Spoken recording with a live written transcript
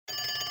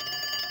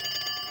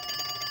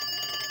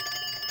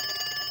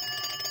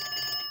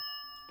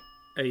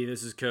Hey,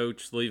 this is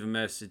Coach. Leave a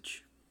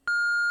message.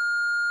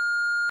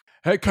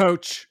 Hey,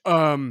 Coach.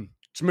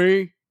 It's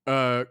me,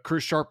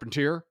 Chris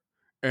Charpentier,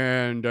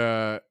 and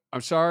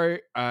I'm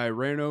sorry I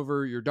ran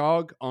over your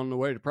dog on the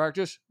way to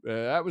practice.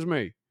 That was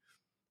me.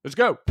 Let's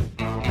go.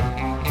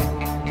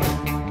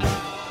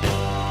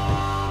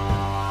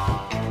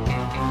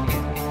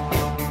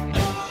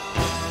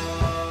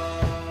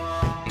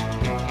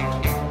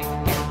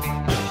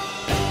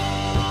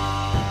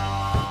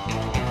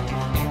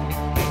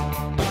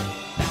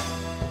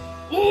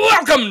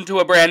 Welcome to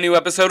a brand new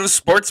episode of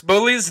Sports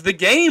Bullies, the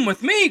game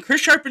with me,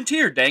 Chris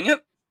Charpentier, dang it.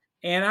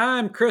 And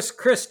I'm Chris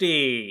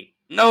Christie.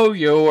 No,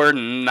 you're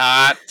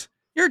not.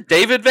 You're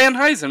David Van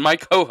Huysen, my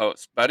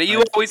co-host, buddy.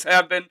 You always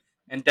have been,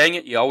 and dang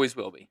it, you always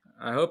will be.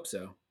 I hope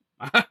so.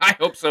 I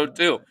hope so,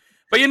 too.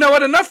 But you know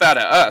what? Enough out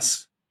of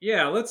us.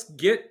 Yeah, let's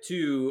get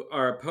to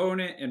our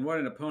opponent and what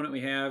an opponent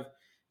we have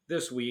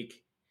this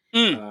week.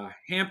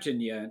 Hampton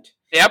Yount.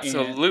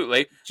 Absolutely.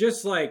 And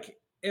just like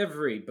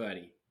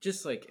everybody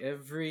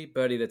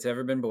that's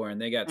ever been born,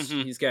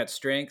 he's got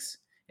strengths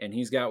and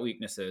he's got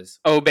weaknesses.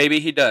 Oh, baby,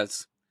 he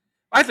does.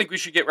 I think we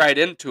should get right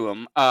into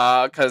him,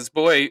 because,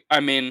 boy, I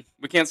mean,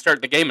 we can't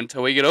start the game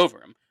until we get over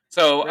him.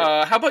 So,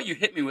 how about you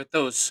hit me with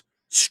those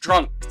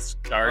strengths,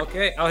 Dart?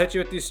 Okay, I'll hit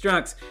you with these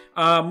strengths.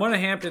 One of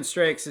Hampton's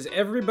strengths is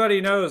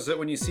everybody knows that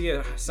when you see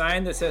a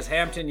sign that says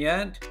Hampton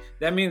Yount,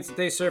 that means that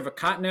they serve a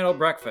continental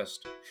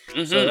breakfast.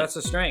 Mm-hmm. So that's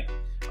a strength.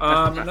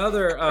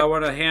 Another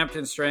one of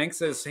Hampton's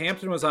strengths is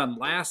Hampton was on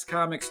last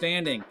comic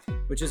standing,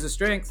 which is a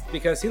strength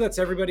because he lets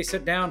everybody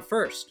sit down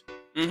first.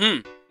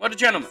 Mm-hmm. What a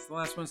gentleman. That's the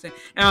last one standing.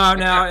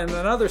 Now, and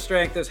another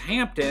strength is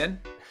Hampton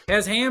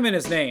has ham in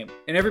his name,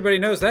 and everybody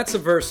knows that's a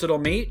versatile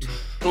meat.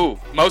 Ooh,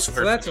 most versatile.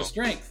 So that's a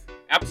strength.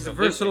 Absolutely. He's a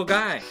versatile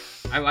guy.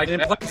 I like it.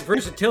 It that. implies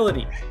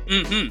versatility,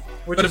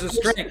 which is a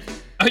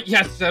strength.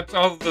 Yes, that's,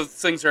 all those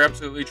things are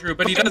absolutely true.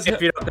 But he does.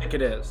 If you don't think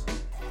it is.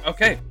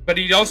 Okay, but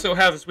he also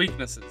has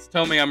weaknesses.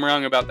 Tell me I'm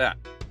wrong about that.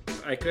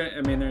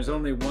 There's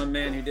only one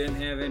man who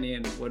didn't have any,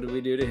 and what did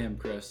we do to him,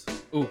 Chris?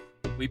 Ooh,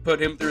 we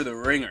put him through the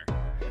ringer.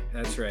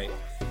 That's right.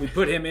 We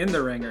put him in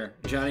the ringer,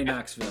 Johnny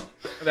Knoxville.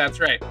 That's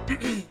right.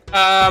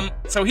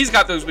 So he's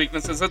got those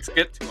weaknesses. Let's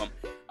get to him.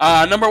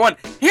 Number one,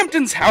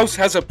 Hampton's house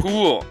has a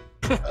pool.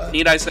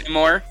 Need I say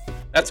more?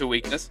 That's a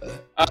weakness.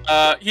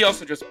 He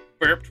also just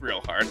burped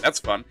real hard. That's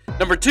fun.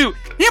 Number two,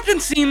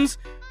 Hampton seems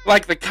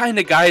like the kind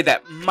of guy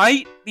that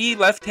might be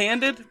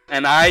left-handed,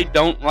 and I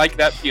don't like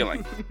that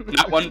feeling.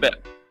 Not one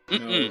bit.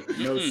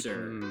 No,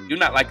 sir. Do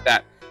not like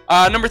that.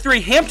 Number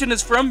three, Hampton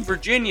is from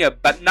Virginia,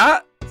 but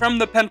not from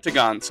the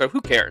Pentagon, so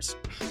who cares?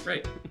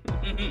 Right.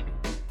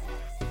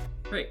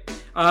 Right.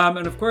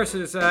 And of course,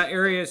 his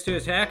areas to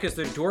attack is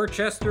the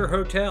Dorchester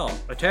Hotel.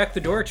 Attack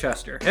the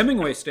Dorchester.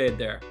 Hemingway stayed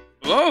there.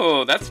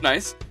 Oh, that's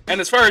nice.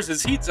 And as far as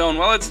his heat zone,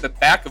 well, it's the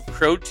back of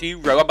Crow T.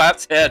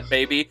 Robot's head,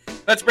 baby.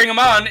 Let's bring him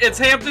on. It's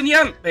Hampton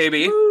Yount,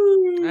 baby.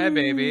 Woo. Hey,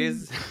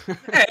 babies.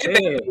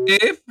 Hey,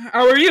 baby.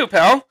 How are you,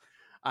 pal?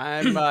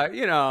 I'm,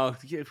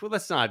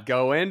 let's not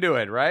go into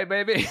it, right,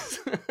 babies?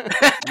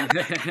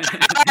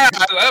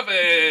 I love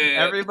it.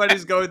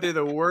 Everybody's going through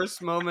the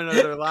worst moment of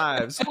their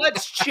lives.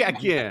 Let's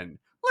check in.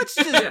 Let's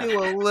just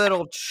do a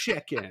little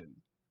check-in.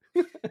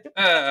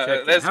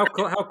 How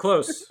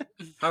close?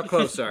 How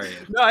close are you?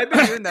 No, I've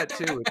been doing that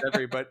too with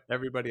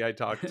everybody I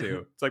talk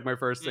to. It's like my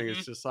first thing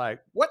is just like,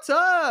 "What's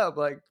up?"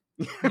 Like,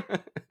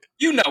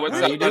 you know what's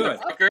up,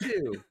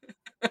 motherfucker.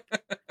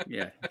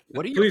 Yeah.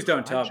 What are you? Please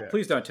don't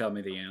tell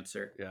me the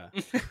answer. Yeah.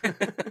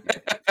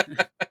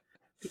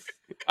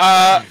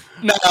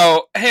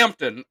 Now,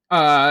 Hampton,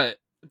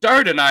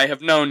 Dart and I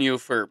have known you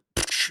for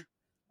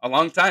a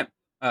long time.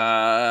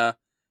 I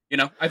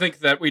think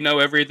that we know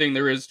everything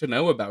there is to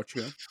know about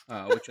you,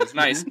 which is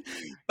nice.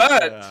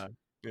 But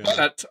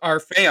our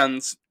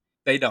fans,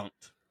 they don't.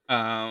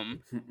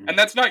 And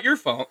that's not your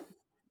fault.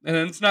 And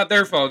it's not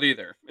their fault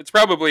either. It's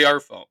probably our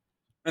fault.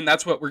 And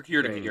that's what we're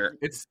here to hear.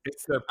 It's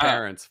their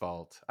parents'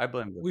 fault. I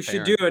blame them. We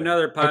should do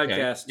another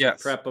podcast to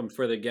prep them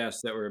for the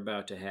guests that we're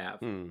about to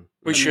have.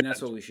 We should.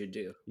 That's what we should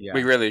do. Yeah.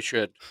 We really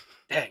should.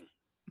 Dang.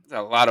 It's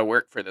a lot of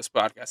work for this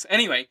podcast.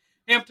 Anyway,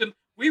 Hampton,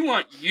 we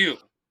want you.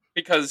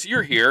 Because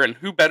you're here, and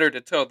who better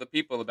to tell the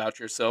people about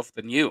yourself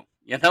than you?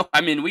 You know? I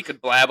mean, we could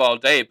blab all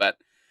day, but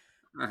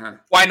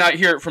why not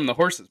hear it from the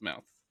horse's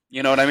mouth?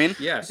 You know what I mean?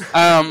 Yes.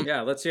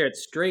 Let's hear it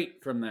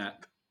straight from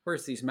that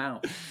horse's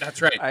mouth.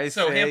 That's right. I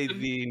say Hampton,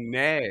 the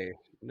nay.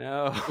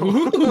 No.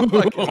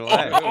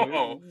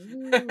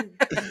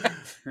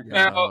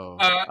 Now,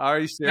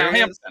 are you serious? Now,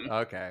 Hampton,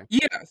 okay.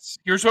 Yes.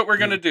 Here's what we're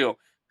going to do.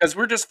 Because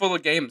we're just full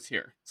of games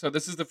here. So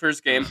this is the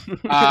first game.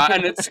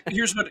 And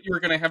here's what we're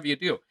going to have you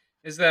do.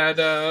 Is that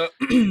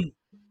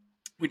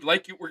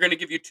we're going to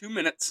give you 2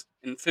 minutes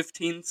and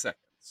 15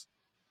 seconds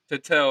to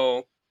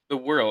tell the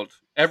world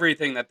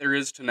everything that there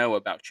is to know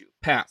about you.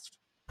 Past,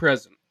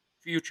 present,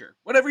 future,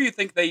 whatever you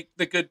think the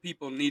good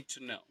people need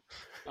to know.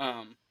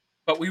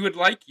 But we would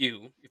like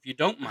you, if you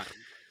don't mind,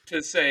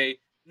 to say,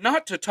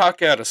 not to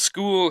talk out of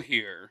school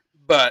here,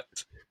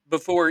 but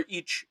before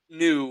each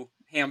new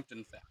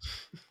Hampton fact.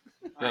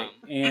 Right.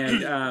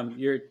 And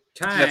your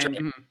That's time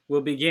right.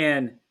 will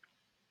begin.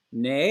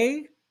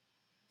 Nay?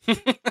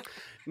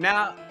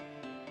 Now,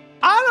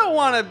 I don't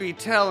want to be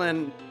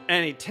telling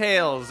any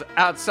tales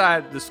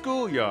outside the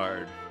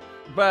schoolyard,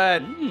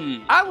 but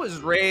I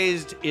was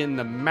raised in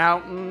the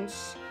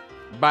mountains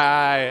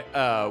by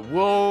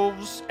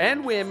wolves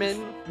and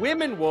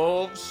women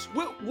wolves.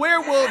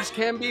 Werewolves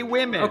can be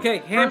women. Okay,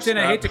 Hampton,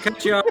 I hate to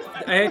cut you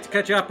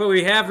off, but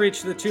we have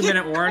reached the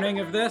 2-minute warning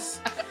of this.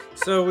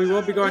 So we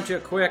will be going to a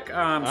quick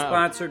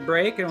sponsored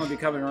break, and we'll be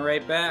coming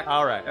right back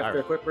All right. after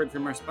a quick word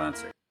from our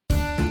sponsor.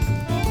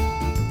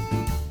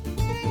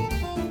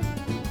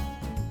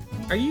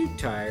 Are you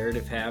tired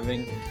of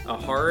having a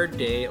hard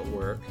day at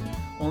work,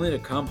 only to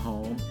come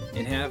home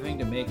and having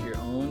to make your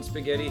own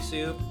spaghetti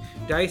soup,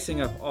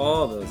 dicing up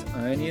all those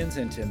onions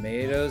and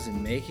tomatoes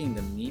and making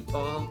the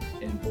meatball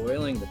and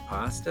boiling the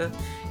pasta,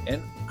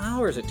 and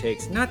hours it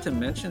takes, not to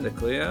mention the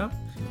cleanup?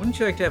 Wouldn't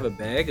you like to have a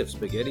bag of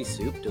spaghetti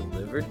soup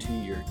delivered to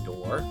your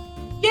door?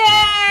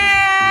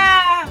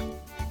 Yeah!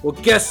 Well,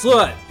 guess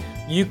what?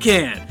 You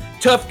can.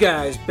 Tough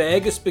Guy's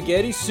bag of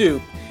spaghetti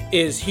soup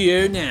is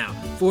here now.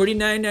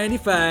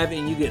 $49.95,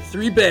 and you get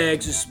 3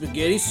 bags of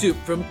spaghetti soup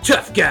from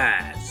Tough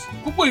Guys.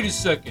 But wait a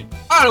second.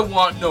 I don't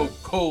want no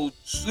cold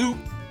soup.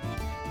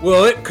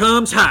 Well, it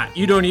comes hot.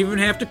 You don't even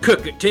have to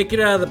cook it. Take it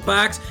out of the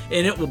box,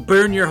 and it will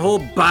burn your whole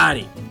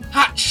body.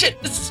 Hot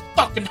shit, this is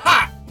fucking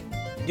hot.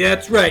 Yeah,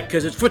 that's right,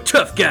 because it's for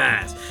Tough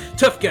Guys.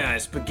 Tough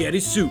Guys spaghetti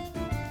soup.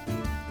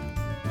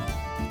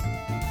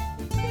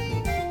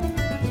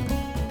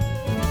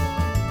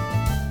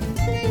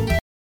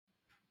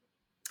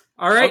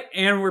 All right,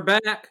 and we're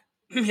back.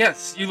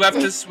 Yes, you left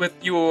us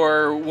with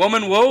your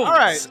woman wolves. All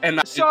right. And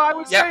So I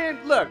was saying,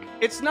 look,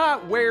 it's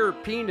not where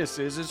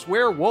penises, it's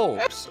where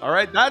wolves. All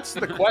right, that's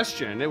the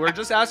question. We're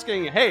just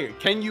asking, hey,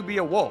 can you be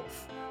a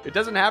wolf? It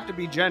doesn't have to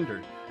be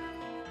gendered.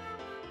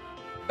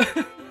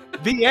 The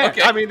end.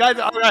 Okay. I mean, that's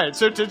all right.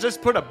 So to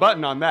just put a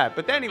button on that.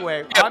 But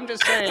anyway, I'm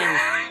just saying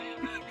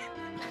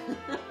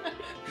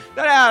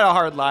that I had a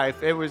hard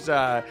life. It was,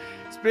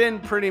 it's been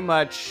pretty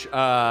much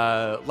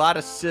a lot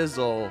of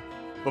sizzle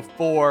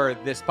before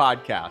this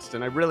podcast,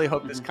 and I really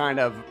hope this kind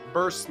of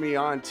bursts me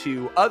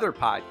onto other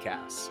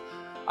podcasts.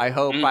 I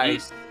hope I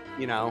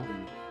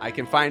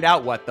can find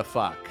out what the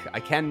fuck. I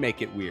can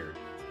make it weird.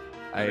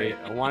 I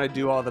want to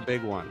do all the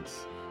big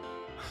ones.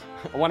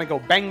 I want to go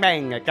bang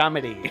bang at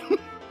comedy.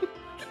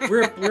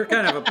 We're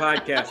kind of a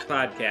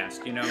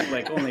podcast, you know,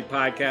 like only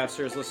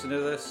podcasters listen to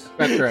this.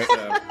 That's right.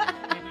 So,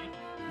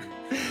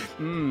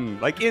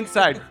 Like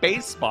Inside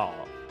Baseball,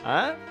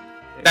 huh?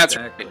 That's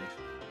exactly.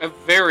 a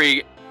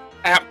very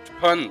apt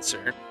pun,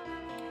 sir.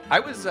 I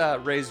was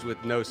raised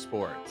with no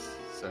sports,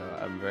 so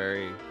I'm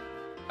very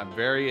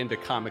into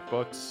comic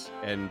books,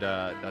 and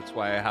that's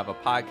why I have a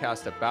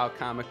podcast about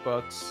comic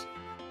books.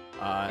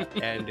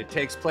 And it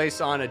takes place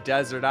on a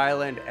desert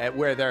island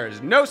where there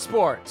is no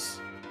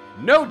sports,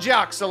 no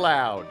jocks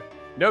allowed,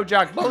 no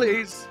jock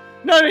bullies,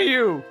 none of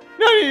you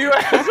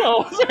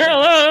assholes are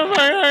allowed on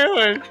my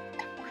island.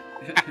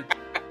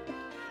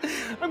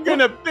 I'm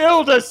gonna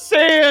build a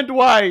sand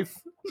wife.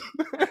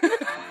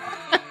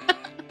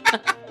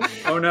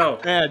 Oh no!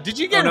 Man, did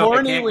you get no, I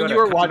horny can't when go you to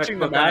were Comic watching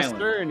The Book Master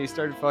Island. and he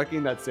started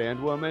fucking that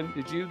sand woman?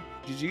 Did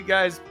you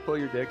guys pull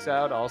your dicks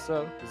out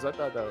also? Because I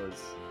thought that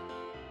was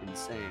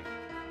insane.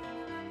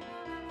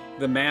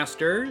 The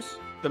Masters.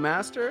 The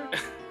Master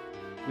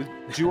with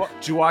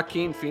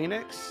Joaquin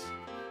Phoenix,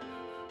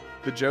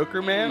 the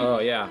Joker man. Oh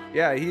yeah.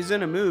 Yeah, he's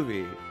in a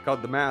movie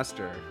called The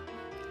Master,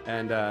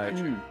 and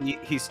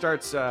he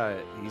starts.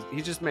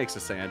 He just makes a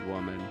sand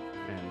woman,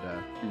 and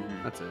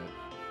that's it.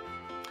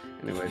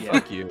 Anyway, Yeah.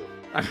 fuck you.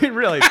 I mean,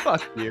 really,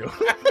 fuck you.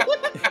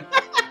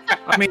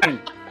 I mean,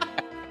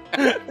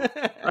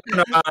 I don't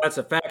know how that's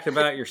a fact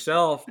about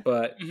yourself,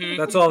 but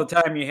that's all the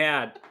time you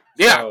had.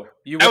 Yeah, So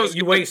you was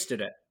good. wasted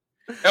it.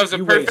 That was a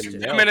You perfect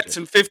wasted 2 it. minutes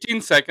and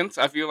 15 seconds.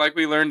 I feel like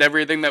we learned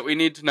everything that we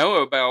need to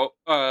know about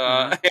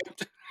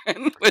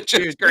Hampton, which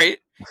is great.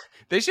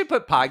 They should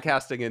put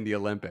podcasting in the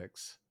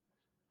Olympics.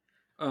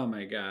 Oh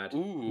my god.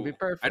 Ooh, It'd be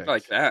perfect. I'd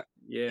like that.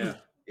 Yeah.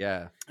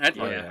 Yeah. I'd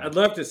Yeah. like yeah. I'd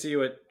love to see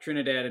what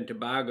Trinidad and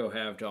Tobago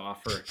have to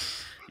offer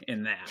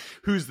in that.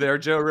 Who's there,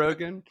 Joe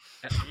Rogan?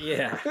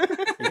 Yeah.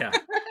 Yeah.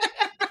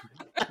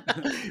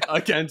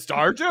 Against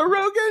our Joe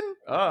Rogan?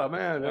 Oh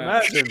man,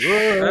 imagine.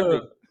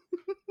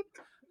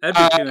 I'd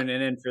be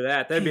tuning in for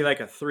that. That'd be like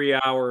a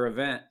 3-hour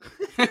event.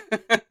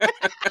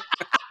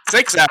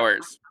 6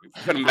 hours.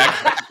 Put them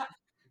back.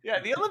 Yeah,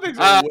 the Olympics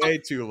are way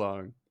too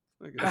long.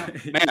 Look at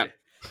that. Man,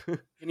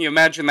 can you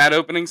imagine that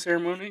opening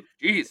ceremony?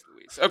 Jeez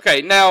Louise.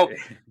 Okay, now,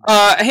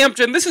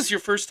 Hampton, this is your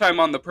first time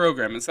on the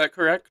program. Is that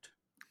correct?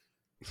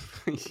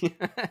 Yeah.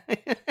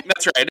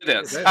 That's right, it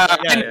is. Yeah,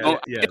 I know,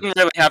 yeah. I didn't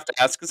really have to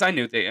ask because I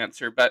knew the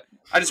answer, but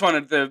I just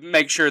wanted to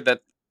make sure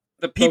that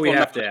the people know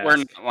have to that we're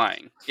ask. not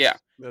lying. Yeah.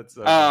 That's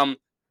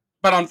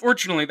But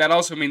unfortunately, that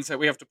also means that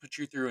we have to put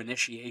you through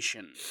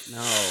initiation.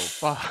 no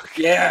fuck.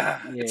 Yeah,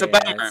 it's a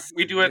Yeah, bummer.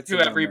 We do it it's a to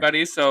bummer.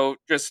 everybody, so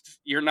just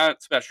you're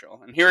not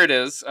special. And here it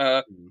is,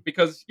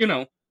 because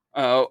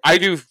I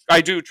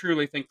do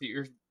truly think that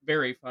you're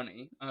very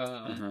funny.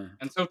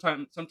 And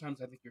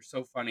sometimes I think you're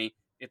so funny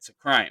it's a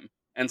crime.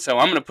 And so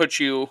I'm gonna put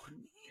you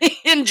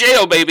in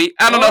jail, baby.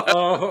 I don't know.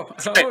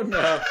 Oh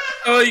no!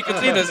 Oh, you can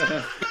see this.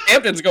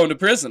 Hampton's going to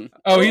prison.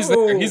 Oh, he's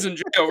there. He's in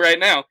jail right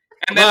now.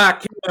 And then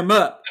Lock him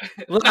up.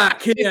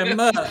 Lock him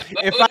up.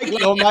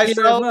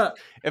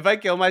 If I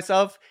kill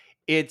myself,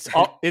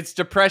 it's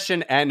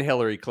depression and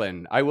Hillary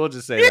Clinton. I will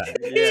just say that.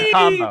 It's a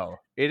combo.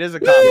 It is a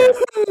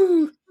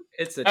combo.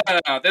 It's a.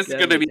 This is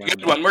going to be a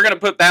good one. We're going to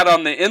put that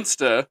on the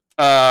Insta.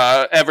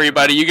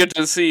 Everybody, you get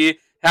to see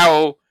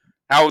how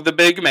the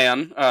big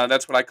man.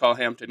 That's what I call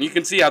Hampton. You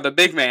can see how the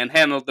big man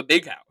handled the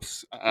big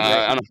house.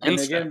 On and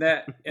Insta.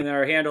 again, and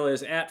our handle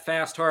is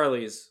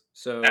 @FastHarleys.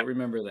 So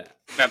remember that.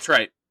 That's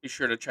right. Be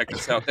sure to check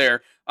us out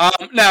there.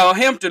 Now,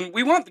 Hampton,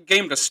 we want the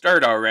game to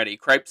start already.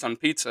 Cripes on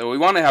Pizza. We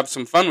want to have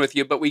some fun with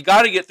you, but we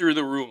got to get through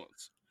the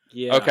rules.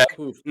 Yeah. Okay.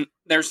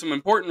 There's some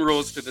important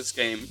rules to this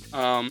game.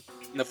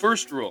 The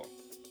first rule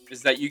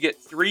is that you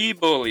get 3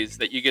 bullies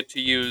that you get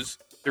to use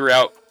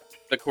throughout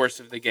the course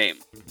of the game.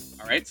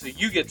 All right. So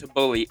you get to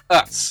bully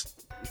us.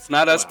 It's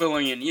not us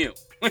bullying you,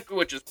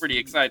 which is pretty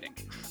exciting.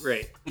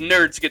 Right.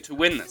 Nerds get to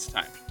win this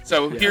time.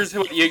 So here's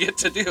what you get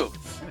to do.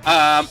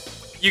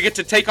 You get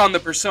to take on the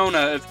persona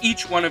of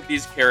each one of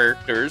these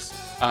characters.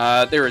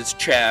 There is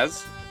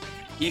Chaz.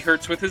 He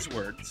hurts with his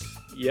words.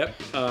 Yep.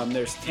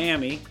 There's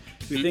Tammy,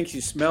 who thinks you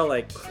smell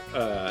like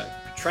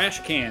trash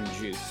can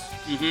juice.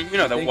 You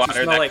know, the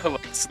water that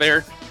collects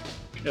there.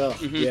 Oh,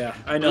 yeah.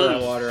 I know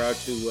that water out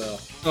too well.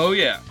 Oh,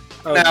 yeah.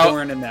 I was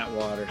born in that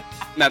water.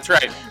 That's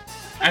right.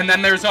 And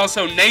then there's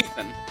also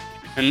Nathan.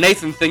 And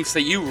Nathan thinks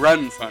that you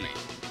run funny.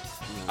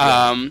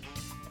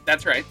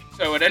 That's right.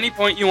 So at any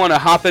point you want to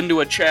hop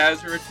into a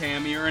Chaz or a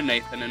Tammy or a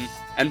Nathan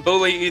and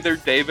bully either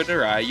David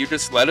or I, you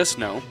just let us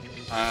know.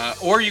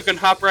 Or you can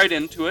hop right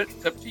into it.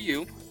 It's up to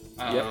you.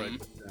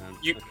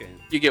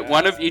 You get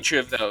one of each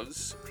of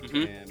those.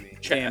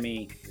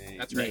 Tammy,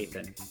 that's right.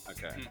 Nathan.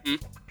 Okay.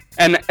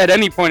 And at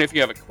any point, if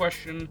you have a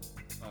question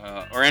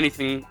or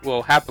anything,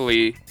 we'll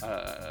happily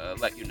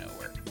let you know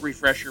or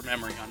refresh your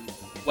memory on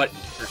what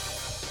each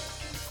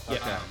person.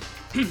 Okay.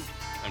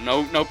 So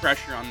no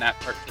pressure on that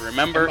part to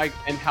remember.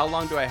 And how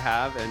long do I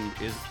have? And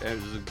is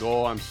the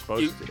goal I'm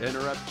supposed to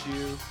interrupt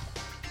you?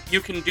 You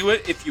can do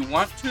it if you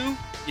want to.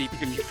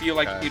 If you feel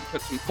like you'd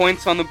put some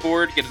points on the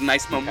board, get a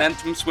nice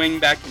momentum swing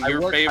back in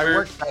your favor. I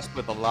work best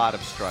with a lot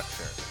of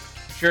structure.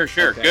 Sure,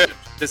 okay. Good.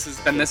 This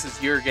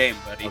is your game,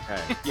 buddy.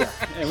 Okay. Yeah,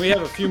 and we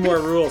have a few more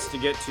rules to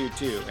get to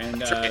too.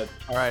 And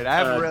all right, I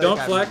have really don't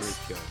flex.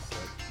 Skills,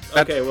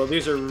 okay, well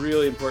these are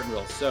really important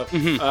rules. So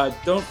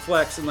don't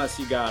flex unless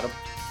you got them.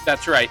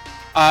 That's right.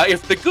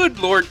 If the good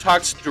Lord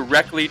talks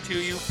directly to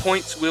you,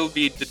 points will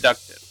be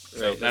deducted.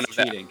 So right, none that's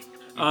of cheating.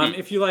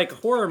 If you like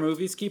horror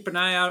movies, keep an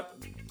eye out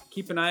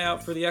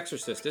for The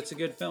Exorcist. It's a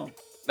good film.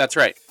 That's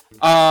right.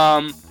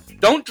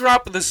 Don't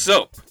drop the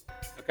soap.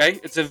 Okay,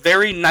 it's a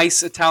very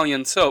nice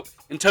Italian soap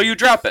until you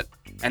drop it,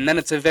 and then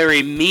it's a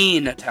very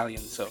mean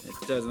Italian soap.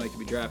 It doesn't like to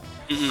be dropped.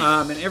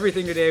 And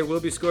everything today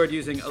will be scored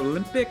using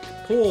Olympic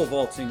pole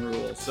vaulting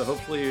rules. So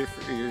hopefully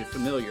you're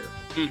familiar.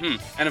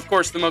 And of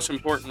course, the most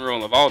important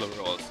rule of all the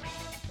rules: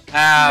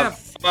 have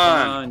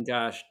fun.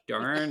 Gosh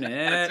darn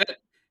it! That's it.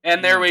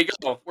 And there we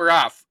go. We're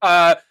off.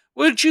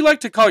 Would you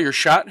like to call your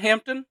shot,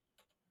 Hampton?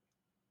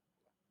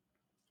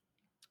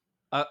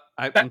 That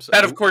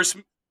of course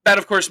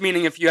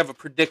meaning if you have a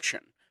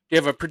prediction. Do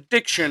you have a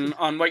prediction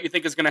on what you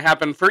think is going to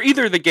happen for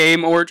either the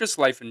game or just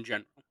life in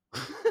general?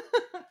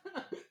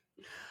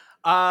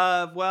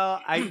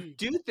 Well, I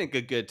do think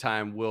a good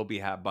time will be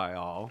had by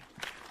all.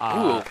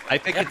 I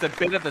think it's a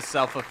bit of a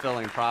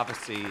self-fulfilling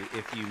prophecy.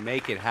 If you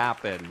make it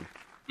happen,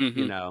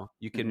 you know,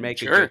 you can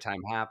make a good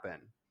time happen.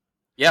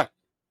 Yeah.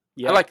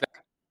 I like that.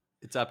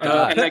 It's up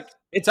to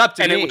it's up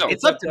to me.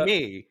 It's up to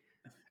me.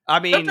 I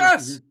mean,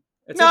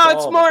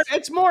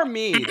 it's more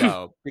me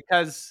though,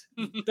 because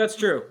that's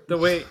true. The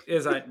way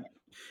is I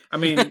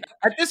mean,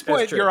 at this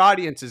point, your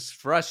audience is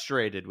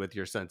frustrated with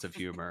your sense of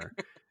humor.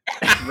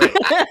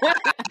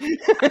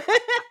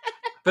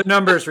 The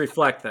numbers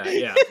reflect that.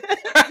 Yeah.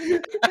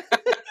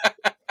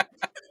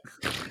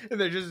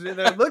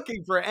 They're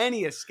looking for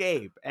any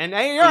escape, and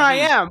here I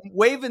am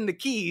waving the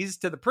keys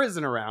to the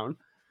prison around.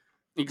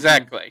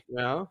 Exactly. You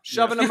know,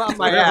 shoving them up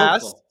my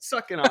ass,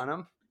 sucking on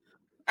them.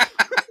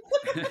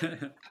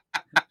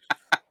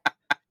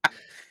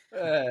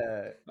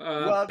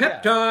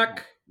 Pep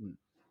talk.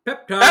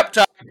 Pep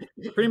talk.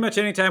 Pretty much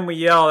anytime we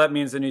yell, that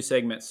means the new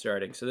segment's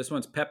starting. So this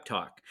one's pep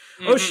talk.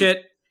 Oh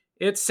shit!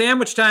 It's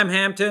sandwich time,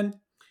 Hampton.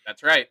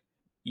 That's right.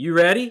 You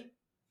ready?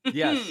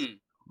 Yes.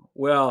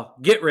 Well,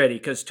 get ready,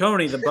 because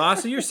Tony, the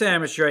boss of your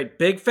sandwich joint,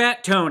 Big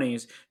Fat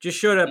Tony's, just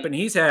showed up and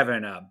he's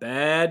having a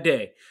bad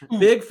day.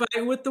 Big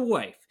fight with the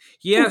wife.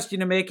 He asked you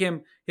to make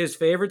him his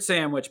favorite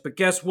sandwich, but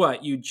guess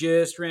what? You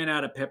just ran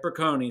out of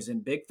pepperonis,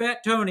 and Big Fat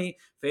Tony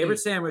favorite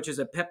sandwich is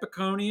a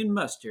pepperoni and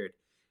mustard.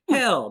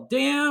 Hell,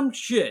 damn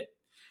shit.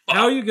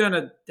 How you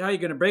gonna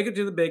break it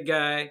to the big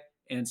guy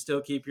and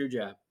still keep your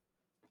job?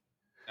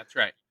 That's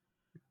right.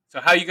 So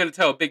how are you going to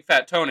tell Big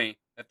Fat Tony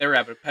that they're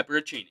having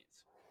pepperoncinis?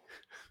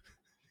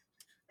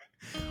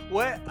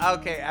 What?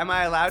 Okay, am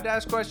I allowed to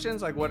ask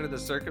questions? Like, what are the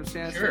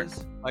circumstances? Sure.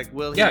 Like,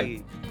 will Yeah.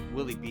 he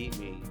beat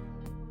me?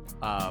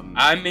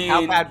 I mean,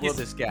 how bad will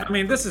this get? I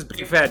mean, this is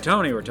Big Fat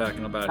Tony we're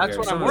talking about. That's here.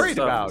 what Some I'm of the worried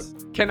stuff about.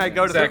 is- Can I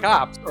go to the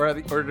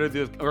Exactly.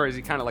 cops, or is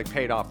he kind of like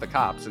paid off the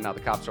cops, and now the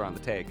cops are on the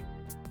take?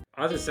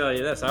 I'll just tell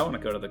you this: I want to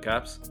go to the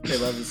cops. They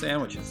love the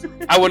sandwiches.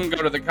 I wouldn't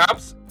go to the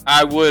cops.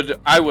 I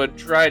would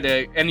try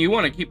to, and you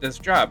want to keep this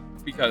job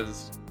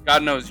because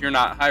God knows you're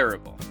not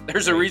hireable.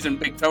 There's a reason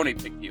Big Tony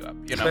picked you up,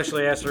 you know.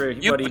 Especially after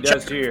You what he put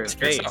does to your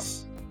yourself.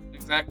 face.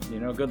 Exactly.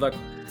 You know, good luck.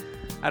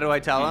 How do I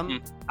tell him?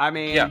 Mhm. I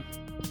mean, Yeah.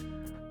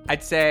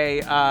 I'd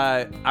say,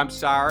 I'm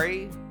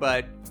sorry,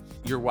 but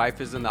your wife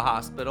is in the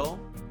hospital,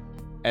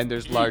 and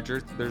there's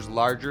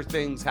larger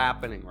things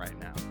happening right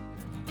now.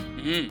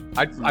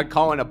 Mhm. I'd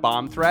call in a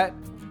bomb threat.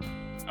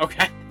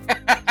 Okay.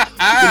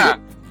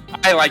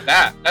 I like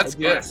that. That's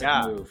good. That's a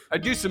Yeah. move.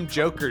 I'd do some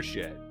Joker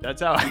shit.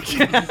 That's how I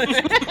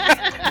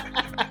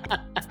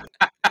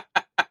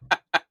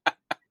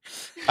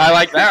I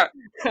like that.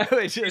 I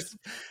would just,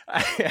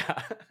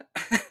 yeah.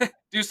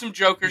 Do some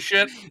Joker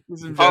shit. Do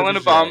some Call Joker in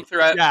a bomb shit.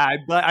 threat. Yeah,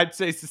 I'd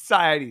say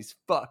society's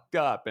fucked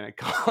up, and I'd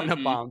call in a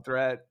Mhm. bomb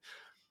threat.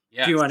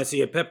 Yes. Do you want to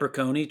see a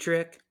pepperoni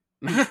trick?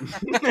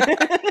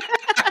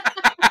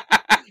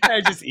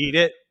 I just eat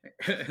it.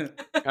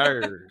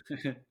 Arr.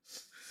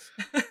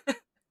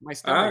 My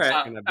stomach's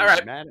right. gonna be All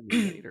right. mad at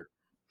me later.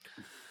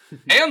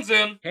 Hands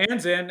in.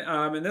 Hands in.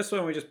 In this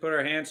one, we just put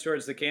our hands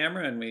towards the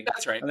camera, and we,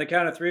 That's right. on the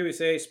count of three, we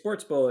say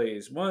 "Sports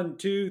Bullies." 1,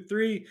 2,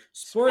 3.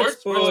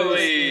 Sports Bullies.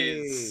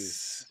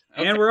 Bullies.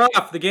 Okay. And we're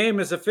off. The game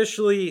is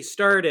officially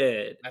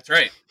started. That's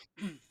right.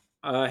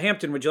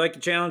 Hampton, would you like to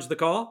challenge the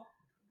call?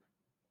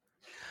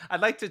 I'd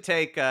like to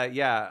take,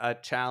 a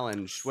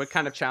challenge. What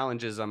kind of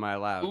challenges am I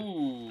allowed?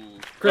 Ooh.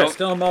 Chris, Well,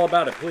 tell them all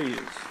about it, please.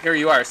 here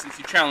you are, since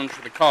you challenged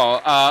for the call.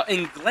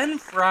 In Glenn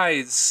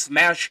Fry's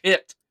smash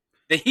hit,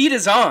 "The Heat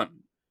Is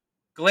On,"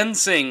 Glenn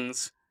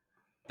sings,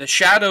 "The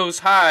shadows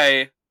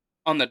high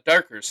on the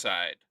darker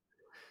side.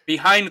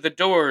 Behind the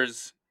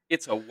doors,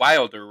 it's a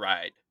wilder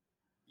ride.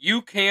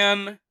 You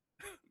can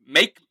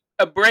make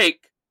a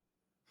break.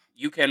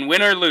 You can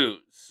win or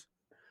lose.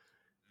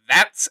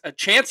 That's a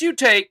chance you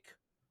take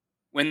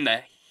when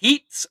the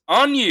heat's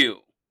on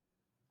you.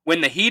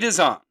 When the heat is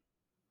on."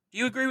 Do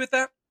you agree with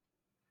that?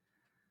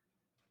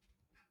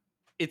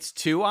 It's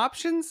two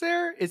options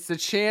there. It's the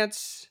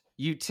chance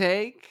you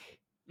take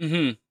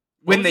Mm-hmm.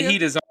 What When was the the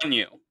heat is on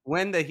you.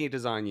 when the heat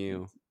is on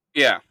you.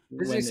 Yeah.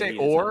 Does When he the say heat is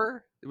on.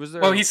 or? Was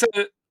there? Well, he said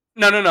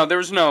no. There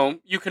was no.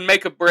 You can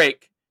make a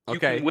break. You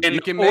Okay, can win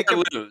you can or make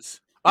a-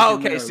 lose. Oh, You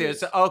can okay. win or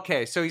So, lose.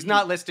 okay, so he's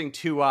not listing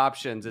two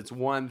options. It's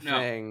one No.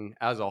 thing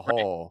as a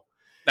whole.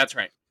 That's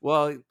right.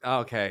 Well,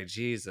 okay,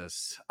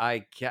 Jesus.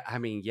 I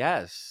mean,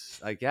 yes,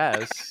 I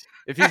guess.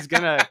 If he's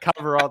gonna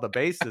cover all the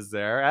bases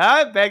there,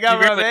 Vega He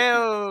really-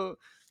 Romeo.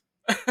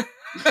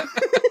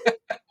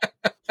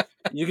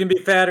 You can be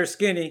fat or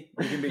skinny.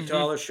 You can be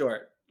tall or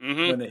short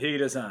Mm-hmm. when the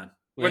heat is on.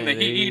 When the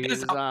heat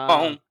is on.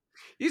 on.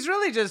 He's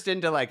really just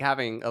into like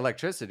having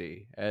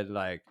electricity and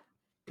like,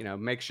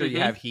 make sure you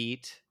Mhm. have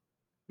heat,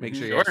 make Mhm.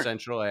 sure you have Sure.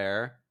 central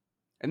air,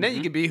 and then you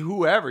Mhm. can be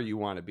whoever you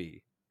want to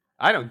be.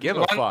 I don't give a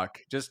Long- fuck.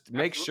 Just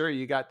make Absolutely. sure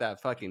you got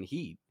that fucking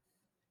heat.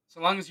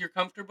 So long as you're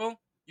comfortable,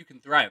 you can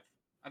thrive.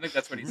 I think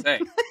that's what he's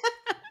saying.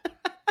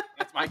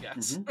 That's my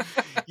guess.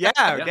 Mhm. Yeah,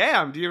 Yeah.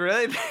 damn. Do you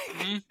really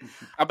think? Mhm.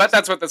 I bet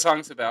that's what the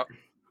song's about.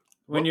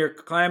 When your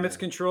climate's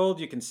controlled,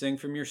 you can sing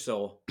from your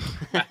soul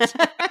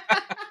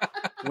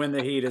when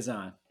the heat is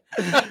on.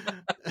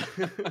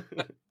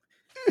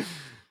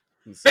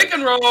 Pick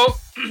and roll.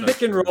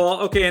 Pick and roll.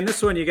 Okay, in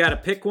this one, you got to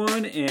pick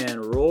one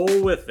and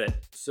roll with it.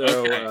 So,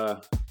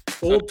 Okay.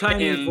 old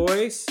timey in-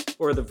 voice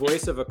or the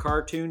voice of a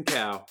cartoon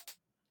cow.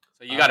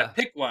 So you got to Ah.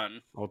 pick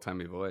one. Old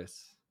timey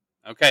voice.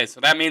 Okay, so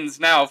that means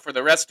now for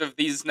the rest of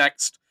these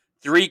next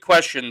 3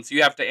 questions,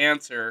 you have to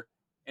answer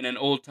in an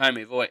old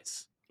timey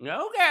voice.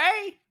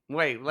 Okay.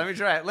 Wait, let me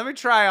try. Let me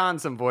try on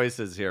some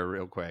voices here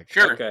real quick.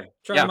 Sure. Okay,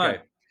 try Yeah. mine.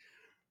 Okay.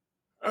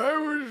 I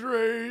was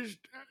raised.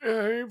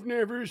 I've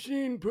never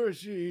seen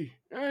pussy.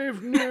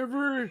 I've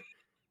never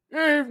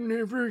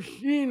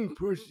seen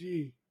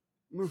pussy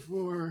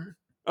before.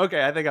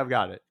 Okay, I think I've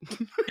got it.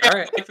 All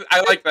right.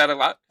 I like that a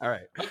lot. All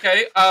right.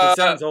 Okay. It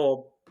sounds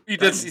old. He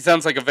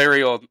sounds like a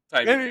very old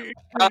type. He's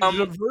Um,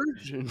 a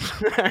virgin.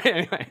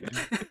 Anyway.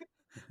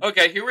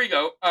 Okay, here we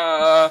go.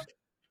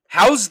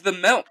 How's the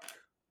milk?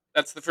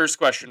 That's the first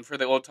question for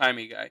the old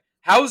timey guy.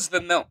 How's the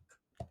milk?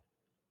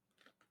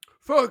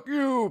 Fuck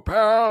you,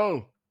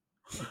 pal.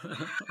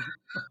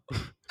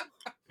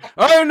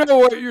 I know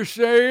what you're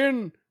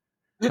saying.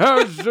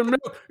 How's the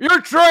milk?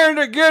 You're trying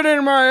to get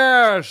in my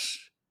ass.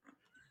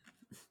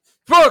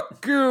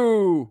 Fuck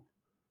you.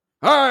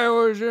 I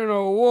was in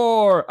a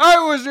war. I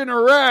was in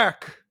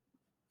Iraq.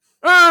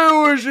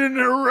 I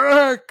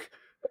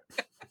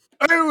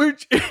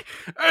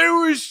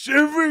was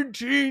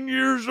 17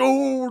 years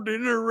old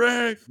in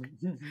Iraq,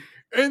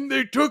 and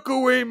they took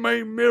away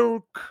my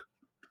milk.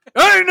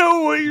 I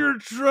know what you're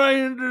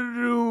trying to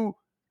do.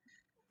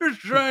 You're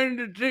trying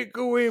to take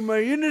away my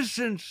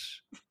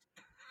innocence.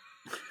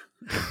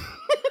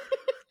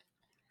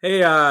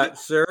 Hey,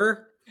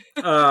 sir,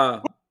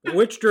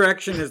 which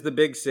direction is the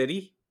big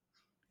city?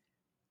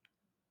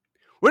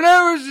 When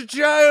I was a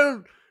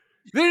child,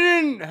 they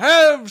didn't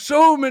have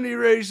so many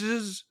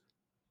races.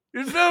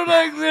 It felt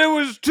like there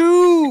was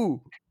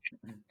two.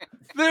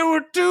 There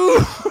were two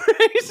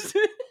races.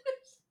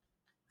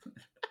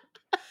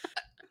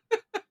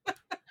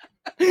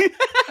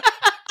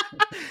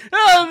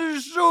 Oh,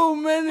 there's so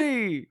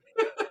many.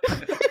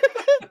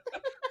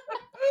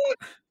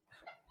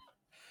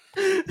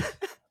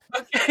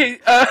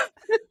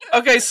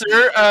 Okay,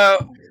 sir.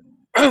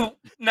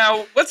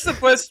 Now, what's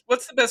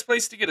the best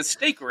place to get a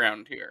steak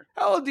around here?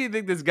 How old do you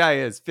think this guy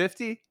is?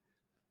 50?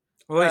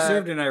 Well, he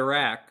served in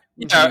Iraq.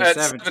 Yeah, When he was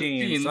at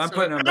 17, so I'm so-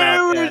 putting him I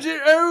back.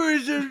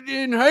 was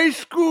in high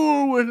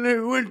school when I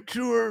went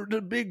to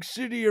the big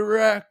city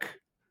Iraq.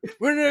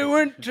 When I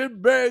went to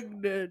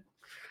Baghdad.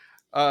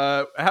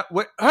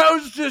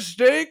 How's the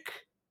steak?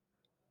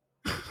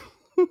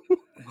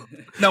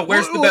 No,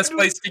 where's the best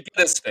place to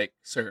get a steak,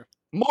 sir?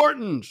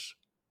 Morton's.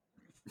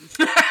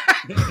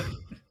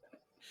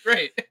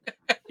 Great.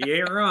 You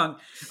ain't wrong.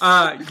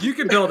 You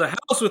can build a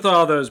house with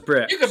all those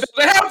bricks. You can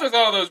build a house with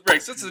all those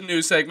bricks. This is a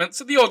new segment,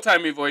 so the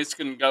old-timey voice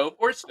can go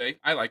or stay.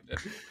 I liked it.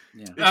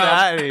 Yeah. It's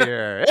out of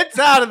here. It's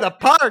out of the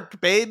park,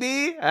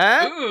 baby.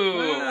 Huh?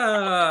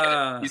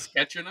 Ooh. He's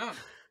catching on.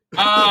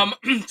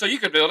 So you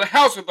could build a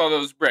house with all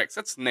those bricks.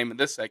 That's the name of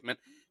this segment.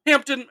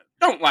 Hampton,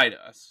 don't lie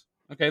to us.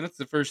 Okay, that's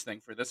the first thing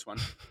for this one.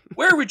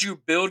 Where would you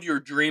build your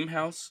dream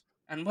house,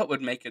 and what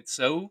would make it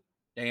so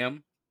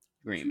damn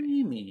dreamy?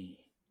 Dreamy.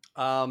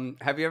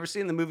 Have you ever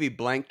seen the movie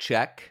Blank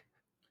Check?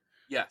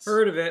 Yes.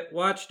 Heard of it.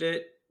 Watched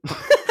it.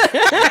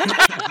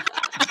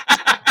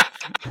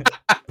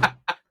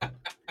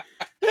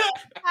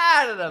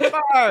 Out of the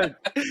park.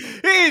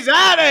 He's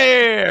out of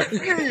here.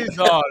 He's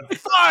on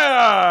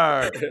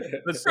fire.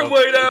 From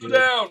way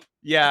down.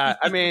 Yeah,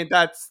 I mean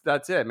that's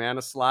it, man.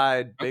 A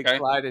slide, big Okay.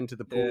 slide into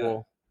the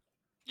pool.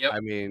 Yep. I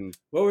mean,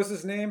 What was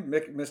his name?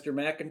 Mr.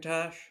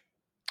 McIntosh?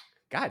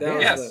 God That damn.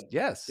 was Yes. the-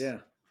 Yes. Yeah.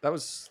 That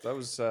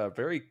was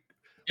very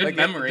Good like,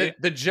 memory.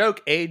 The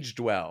joke aged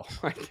well,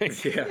 I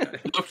think. Yeah.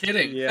 No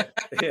kidding. Yeah.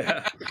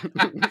 Yeah.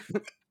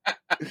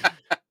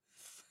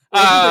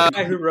 Uh, the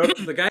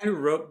guy who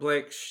wrote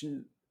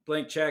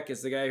Blank Check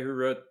is the guy who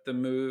wrote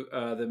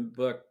the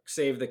book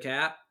Save the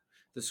Cat,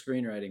 the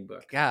screenwriting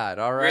book. God,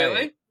 all right.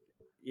 Really?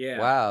 Yeah.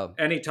 Wow.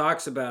 And he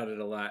talks about it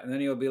a lot. And then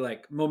he'll be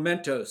like,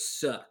 Memento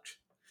sucked.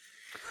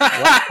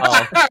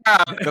 Wow.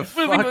 The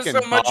movie was so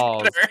fucking much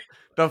balls. better.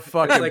 The It's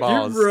fucking like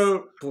balls. you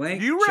wrote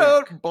Blank You Check.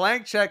 wrote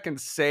Blank Check and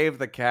Save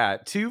the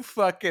Cat. Two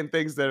fucking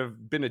things that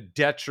have been a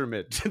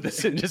detriment to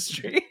this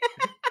industry.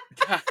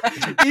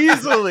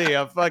 Easily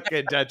a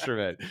fucking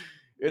detriment.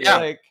 It's Yeah.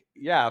 like,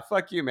 yeah,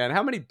 fuck you, man.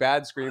 How many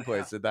bad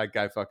screenplays did that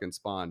guy fucking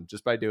spawn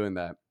just by doing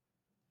that?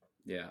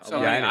 Yeah. a So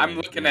lot. Yeah, I know.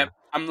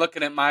 I'm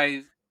looking at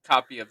my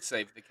copy of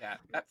Save the Cat.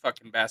 That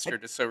fucking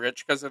bastard is so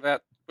rich because of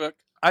that book.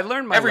 I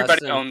learned my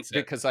Everybody lesson owns it.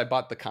 because I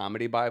bought the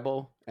comedy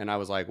Bible and I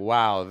was like,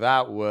 wow,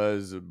 that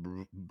was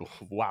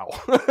wow.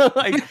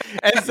 Like,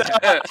 and so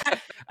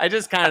I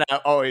just kind of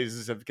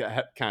always have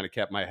kind of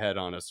kept my head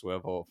on a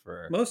swivel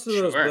for. Most of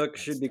those Sure. books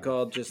should be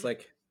called just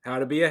like How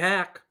to Be a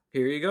Hack.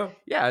 Here you go.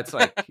 Yeah, it's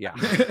like, yeah.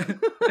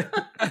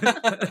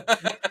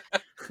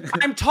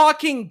 I'm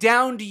talking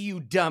down to you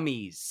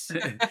dummies.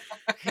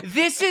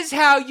 This is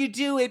how you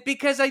do it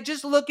because I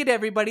just look at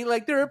everybody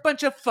like they're a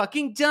bunch of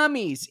fucking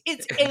dummies.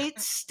 It's 8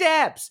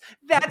 steps.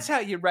 That's how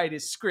you write a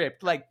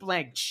script like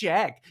Blank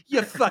Check,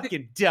 you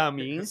fucking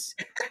dummies.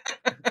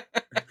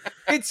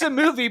 It's a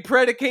movie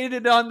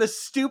predicated on the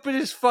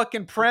stupidest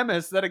fucking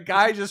premise that a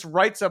guy just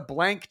writes a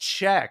blank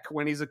check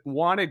when he's a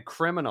wanted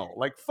criminal.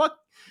 Like, fuck.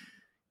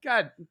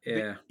 God, Yeah.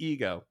 the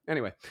ego.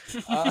 Anyway.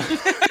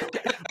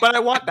 But I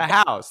want the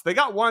house. They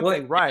got one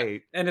thing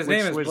right. And his which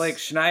name is was- Blake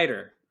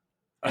Schneider.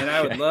 And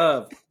I would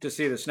love to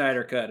see the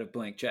Snyder cut of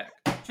Blank Check.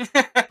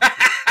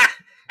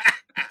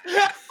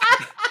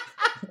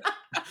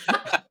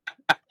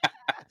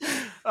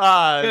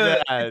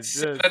 Just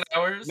 7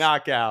 hours.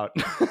 knockout.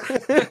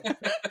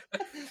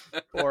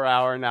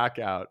 4-hour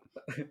knockout.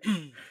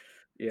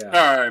 Yeah.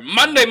 All right,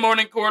 Monday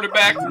morning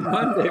quarterback.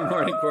 Monday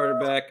morning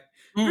quarterback.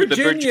 Ooh, the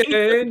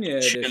Virginia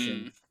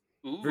edition.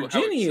 Ooh, how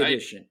Virginia exciting.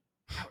 edition.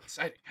 How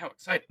exciting! How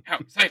exciting! How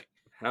exciting!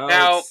 How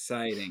Now-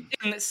 exciting.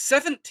 In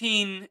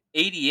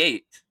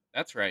 1788,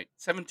 that's right,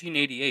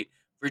 1788,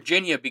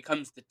 Virginia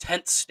becomes the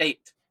 10th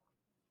state.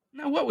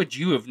 Now, what would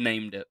you have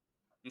named it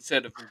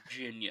instead of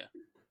Virginia?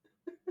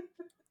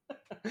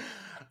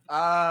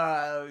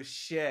 Oh,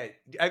 shit.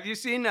 Have you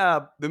seen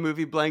the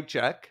movie Blank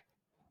Check?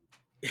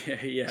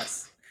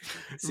 Yes.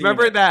 Seen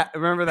Remember it. that?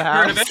 Remember the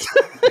Heard of house?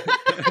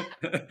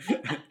 it?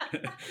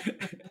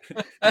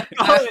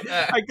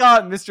 I call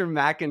it Mr.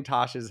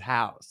 McIntosh's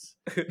house.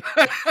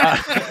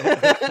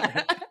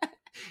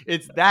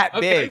 It's that Okay.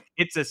 big.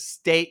 It's a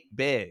state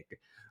big.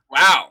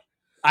 Wow.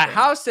 A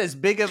house as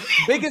big as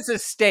a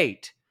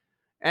state.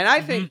 And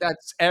I think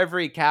that's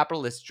every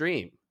capitalist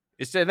dream,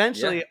 is to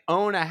eventually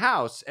own a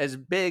house as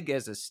big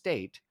as a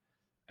state.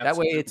 That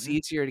way it's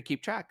easier to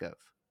keep track of.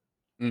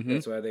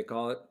 That's why they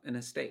call it an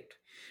estate.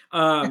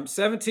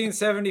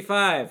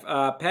 1775,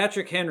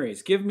 Patrick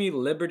Henry's "Give Me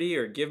Liberty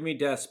or Give Me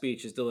Death"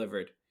 speech is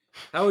delivered.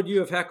 How would you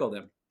have heckled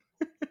him?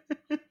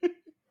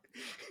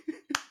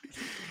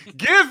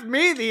 Give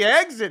me the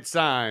exit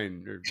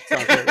sign or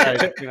something,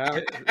 right? You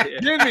know?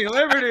 Give me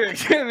liberty,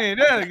 give me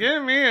death,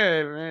 give me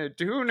a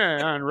tuna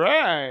on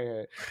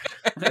rye.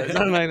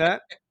 Something like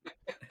that.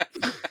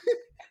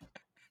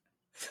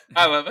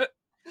 I love it.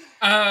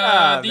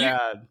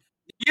 The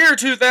year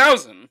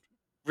 2000,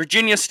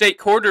 Virginia State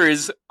Quarter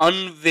is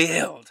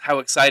unveiled. How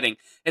exciting.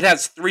 It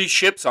has 3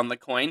 ships on the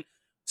coin.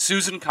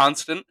 Susan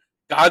Constant,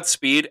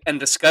 Godspeed, and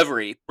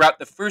Discovery brought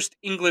the first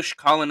English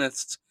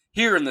colonists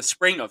here in the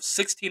spring of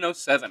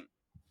 1607.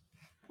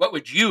 What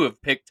would you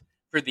have picked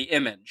for the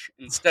image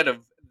instead of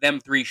them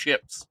 3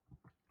 ships?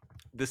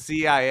 The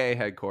CIA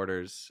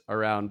headquarters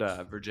around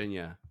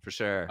Virginia, for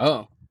sure.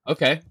 Oh,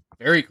 okay.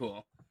 Very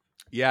cool.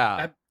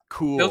 Yeah,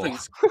 cool.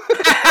 Buildings.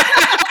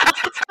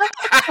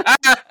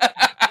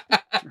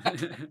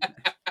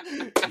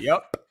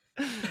 Yep.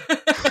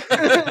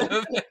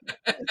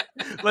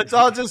 Let's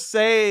all just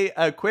say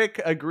a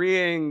quick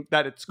agreeing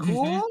that it's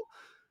cool.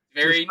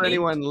 Very just for neat.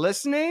 anyone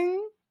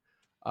listening.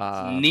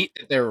 It's neat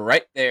that they're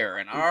right there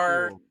in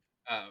our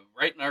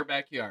right in our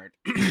backyard.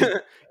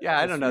 Yeah,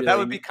 I don't know. really That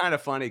would be neat. kind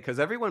of funny because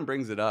everyone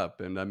brings it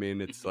up, and I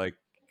mean, it's like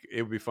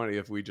it would be funny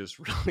if we just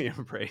really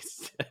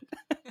embraced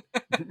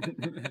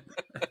it.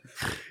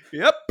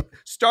 Yep,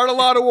 start a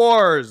lot of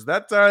wars.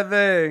 That's our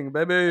thing,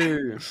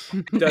 baby.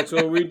 That's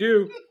what we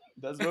do.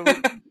 That's what we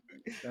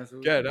That's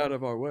what get out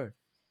of our way.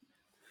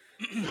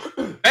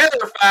 Fair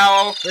or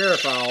foul? Fair or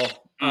foul.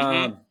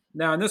 Mhm.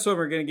 Now, in this one,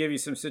 we're going to give you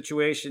some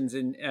situations,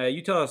 and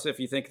you tell us if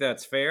you think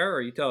that's fair,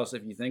 or you tell us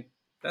if you think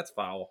that's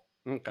foul.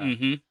 Okay,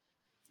 Mm-hmm.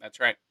 That's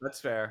right. that's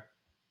fair.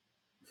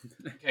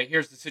 Okay,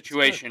 here's the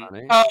situation.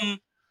 funny.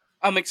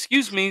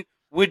 Excuse me,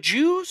 would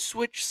you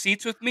switch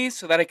seats with me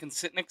so that I can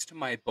sit next to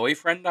my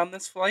boyfriend on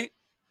this flight?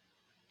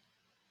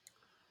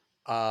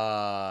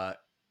 No,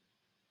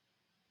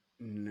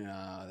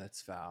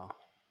 that's foul.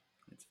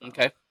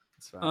 Okay.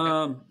 That's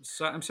foul.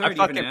 So I'm I sorry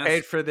to even fucking ask.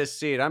 paid for this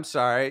seat. I'm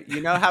sorry.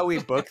 You know how we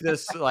book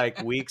this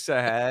like weeks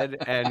ahead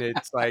and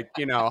it's like,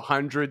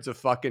 hundreds of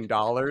fucking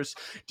dollars?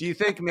 Do you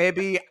think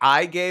maybe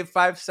I gave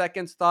 5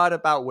 seconds thought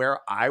about where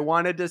I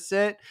wanted to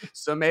sit?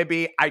 So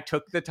maybe I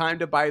took the time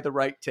to buy the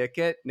right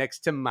ticket next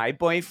to my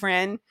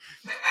boyfriend?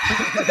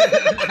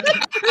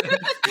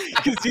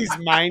 Because he's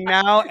mine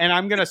now and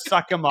I'm going to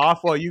suck him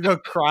off while you go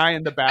cry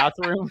in the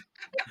bathroom.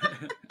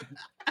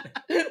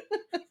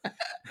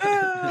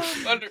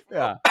 Wonderful.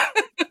 Yeah.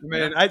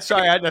 Man, I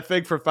had to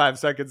think for 5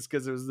 seconds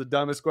because it was the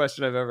dumbest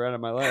question I've ever had in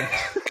my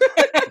life.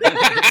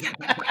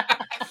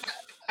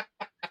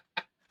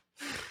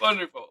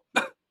 Wonderful.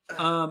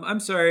 I'm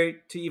sorry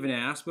to even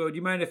ask, but would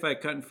you mind if I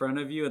cut in front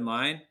of you in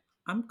line?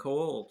 I'm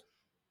cold.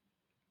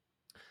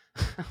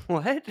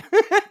 What?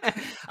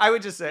 I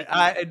would just say,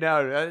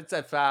 no, it's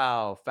a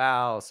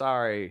foul.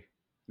 Sorry.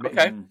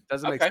 Okay.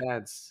 Doesn't make Okay.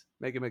 sense.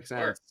 Make it make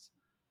Sure.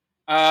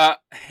 sense.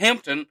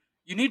 Hampton,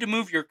 you need to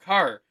move your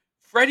car.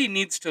 Freddie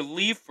needs to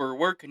leave for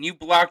work and you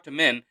blocked him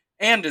in,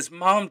 and his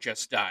mom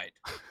just died.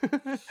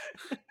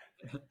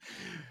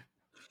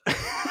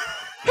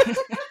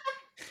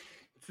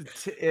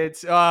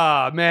 It's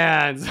oh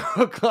man,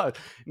 so close.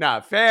 Nah,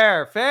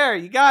 fair.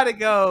 You gotta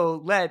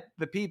go let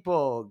the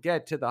people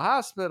get to the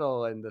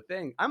hospital and the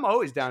thing. I'm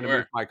always down to Sure.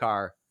 move my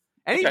car.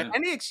 Any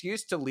Okay.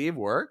 excuse to leave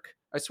work?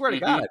 I swear to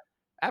Mhm. God.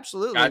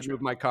 Absolutely Gotcha.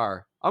 move my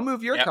car. I'll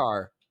move your Yep.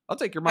 car. I'll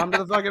take your mom to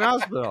the fucking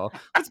hospital.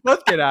 Let's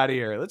both get out of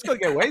here. Let's go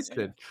get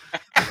wasted.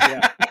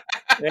 Yeah.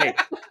 Hey,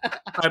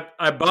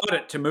 I bought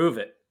it to move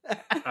it.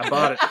 I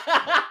bought it.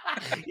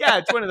 Yeah,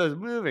 it's one of those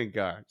moving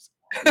cars.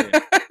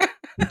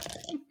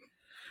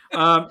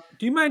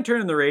 Do you mind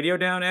turning the radio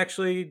down?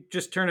 Actually,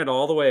 just turn it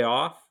all the way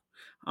off.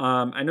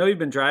 I know you've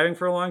been driving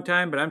for a long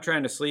time, but I'm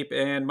trying to sleep,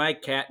 and my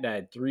cat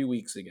died 3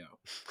 weeks ago.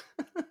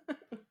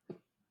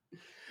 You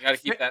gotta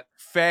keep that.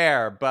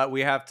 Fair, but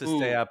we have to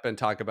stay Ooh. up and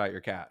talk about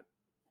your cat.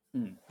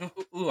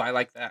 Ooh, I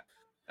like that.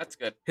 That's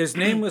good. His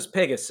name was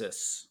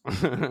Pegasus.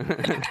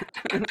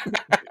 And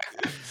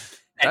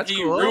That's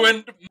he cool.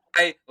 ruined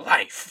my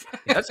life.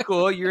 That's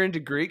cool. You're into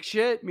Greek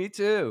shit? Me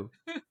too.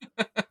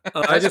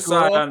 I just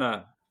saw it cool. on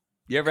a.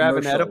 You ever have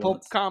an Commercial Oedipal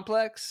once.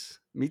 complex?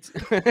 Me too.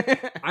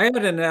 I had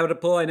an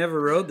Oedipal. I never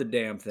rode the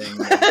damn thing.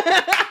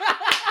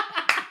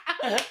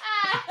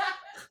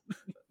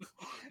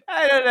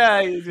 I don't know how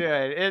you do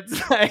it.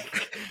 It's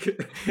like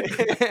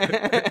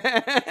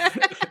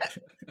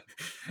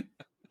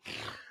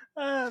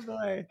oh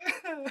boy.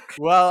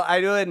 Well,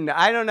 I don't know.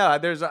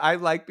 I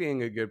like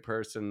being a good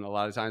person a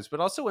lot of times, but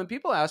also when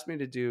people ask me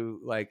to do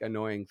like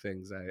annoying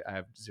things, I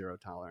have zero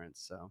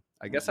tolerance. So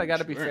I guess I got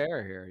to be Sure.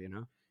 fair here, you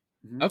know.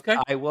 Okay.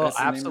 I will That's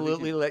the name of the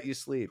absolutely game. let you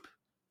sleep.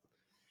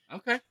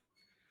 Okay.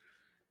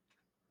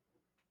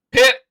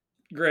 Pit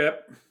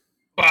Grip.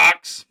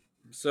 box.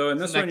 So in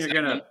this one, Next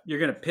you're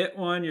gonna pit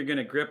one, you're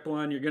gonna grip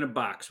one, you're gonna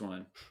box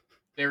one.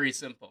 Very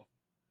simple.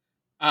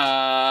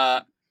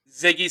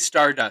 Ziggy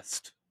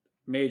Stardust,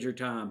 Major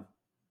Tom.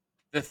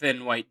 the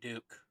Thin White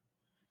Duke.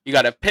 You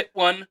got to pit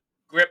one,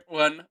 grip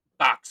one,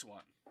 box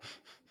one.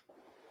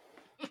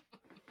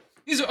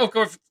 These, of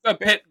course, a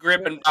pit,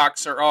 grip, and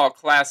box are all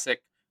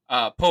classic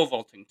pole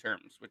vaulting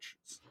terms, which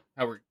is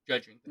how we're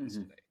judging things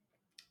today.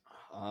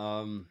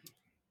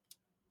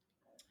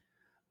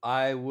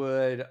 I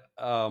would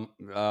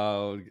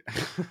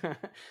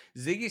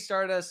Ziggy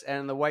Stardust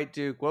and the White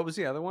Duke. What was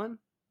the other one?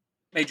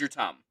 Major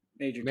Tom.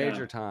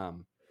 Major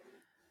Tom.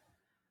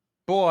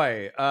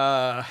 Boy,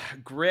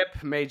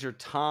 grip Major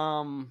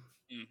Tom.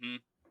 Mm-hmm.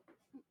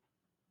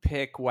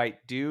 Pick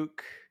White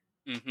Duke.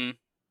 Mm-hmm.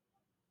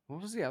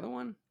 What was the other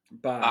one?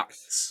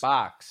 Box.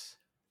 Box.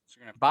 So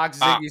you're gonna Box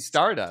Ziggy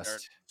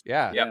Stardust.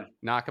 Yeah. Yep.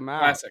 Knock him out.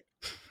 Classic.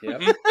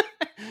 Yep.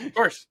 Of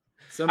course.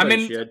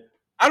 Somebody should.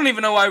 I don't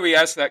even know why we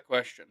asked that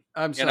question.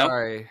 I'm you know?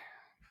 sorry.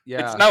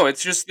 Yeah.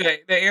 It's just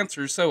the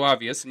answer is so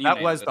obvious. And you that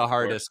nailed was it, the of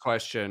hardest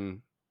course.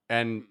 question.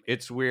 And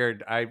it's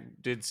weird. I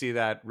did see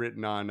that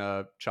written on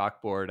a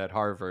chalkboard at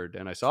Harvard,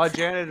 and I saw a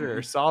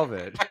janitor solve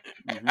it.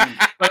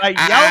 Mhm. But I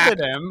yelled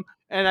at him,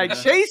 and I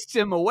chased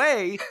him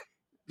away.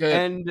 Good.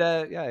 And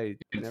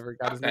he never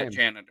got his that name.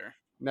 janitor.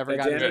 Never That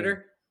got his name.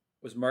 janitor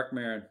was Mark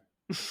Maron.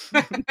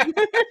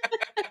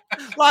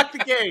 Lock the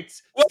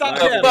gates. What Stop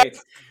the him. fuck?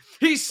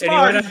 He's And he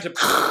smart. went on to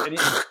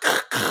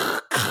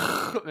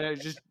And I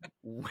just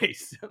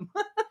waste him.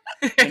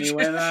 and he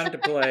went on to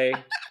play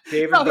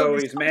David Oh,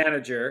 Bowie's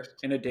manager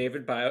in a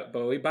David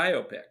Bowie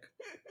biopic.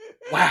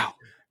 Wow.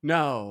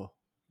 No.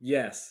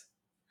 Yes.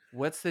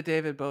 What's the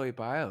David Bowie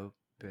biopic?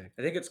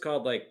 I think it's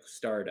called like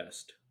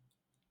Stardust.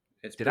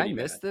 It's Did I pretty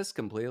miss bad. this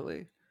completely?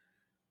 It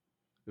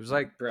was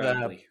like the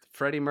Probably.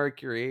 Freddie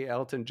Mercury,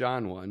 Elton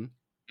John one.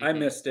 I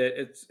missed it.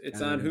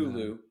 It's on And,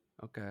 Hulu.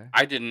 Okay.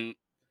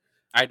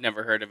 I'd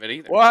never heard of it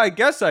either. Well, I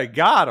guess I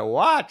gotta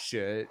watch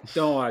it.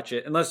 Don't watch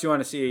it unless you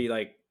want to see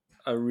like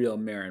a real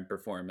Maron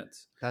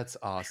performance. That's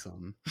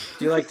awesome.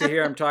 Do you like to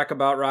hear him talk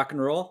about rock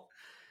and roll?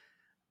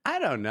 I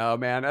don't know,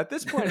 man. At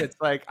this point, it's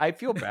like I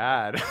feel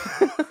bad.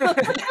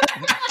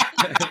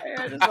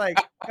 I just like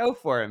go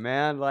for it,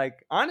 man.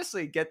 Like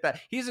honestly, get that.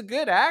 He's a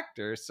good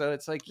actor, so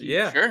it's like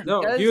Yeah. Sure.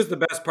 No, does- he was the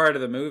best part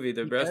of the movie.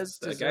 The he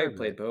best does the guy deserve who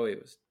played it. Bowie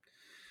was.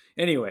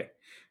 Anyway,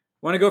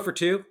 want to go for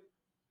two?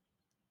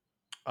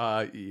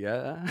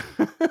 Yeah.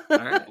 All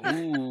right.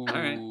 Ooh. All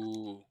right.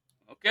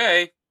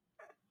 Okay.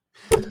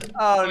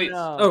 Oh Please.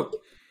 no. Oh,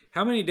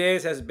 how many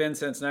days has it been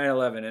since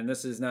 9/11? And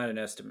this is not an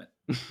estimate.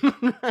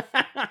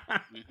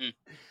 Mm-hmm.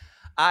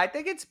 I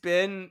think it's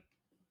been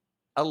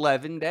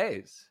 11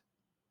 days.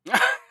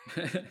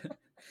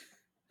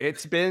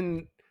 It's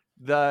been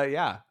 9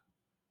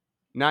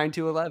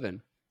 to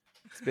 11.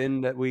 It's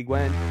been that we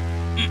went.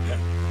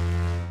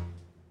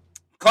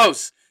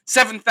 Close.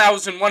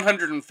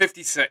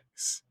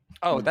 7,156.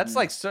 Oh, that's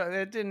like so.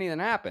 It didn't even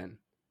happen.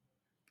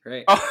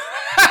 Right. Oh.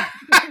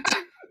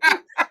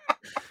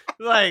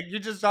 Like you're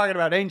just talking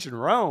about ancient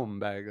Rome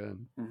back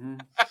then. hmm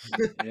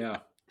Yeah.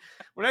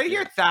 When I hear Yeah,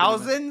 pretty much.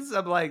 thousands,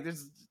 I'm like,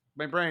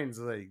 my brain's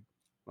like,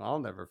 well, I'll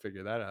never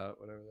figure that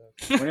out. Whatever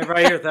that. Whenever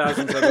I hear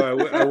thousands, I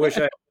go, I wish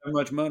I had that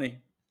much money.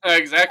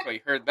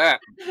 Exactly. Heard that.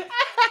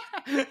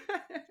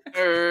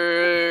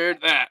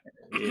 Heard that.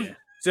 Yeah.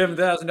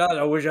 $7,000.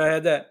 I wish I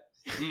had that.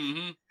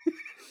 Mm-hmm.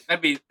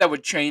 That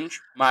would change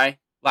my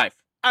life.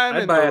 I'm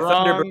I'd in buy the a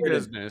wrong Thunderbird.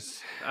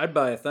 business. I'd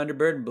buy a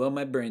Thunderbird and blow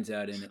my brains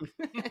out in it.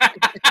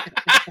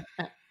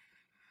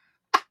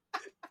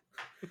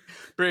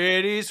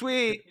 Pretty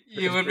sweet.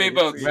 You and me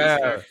both.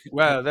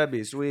 Well, that'd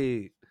be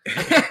sweet.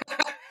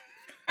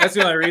 That's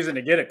the only reason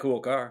to get a cool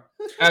car.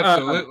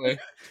 Absolutely.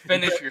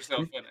 Finish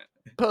yourself in it.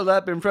 Pull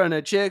up in front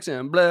of chicks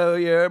and blow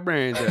your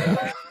brains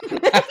out.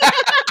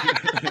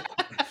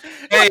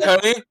 Hey,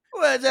 honey.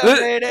 What's up, Look.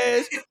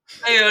 ladies?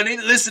 Hey, honey.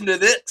 Listen to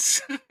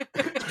this.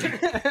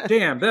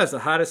 Damn, that's the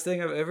hottest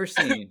thing I've ever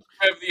seen.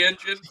 Have the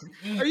engine.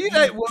 Are you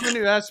that woman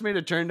who asked me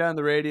to turn down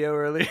the radio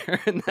earlier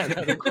in that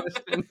other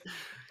question?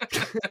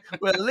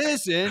 Well,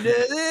 listen to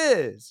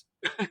this.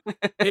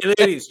 Hey,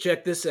 ladies,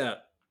 check this out.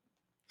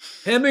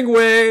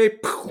 Hemingway.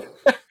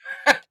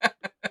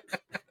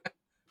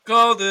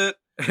 Called it.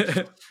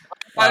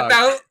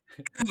 Now,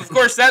 of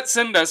course, that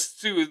sent us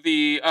to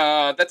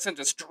that sent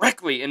us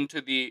directly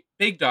into the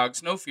Big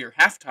Dogs No Fear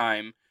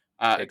halftime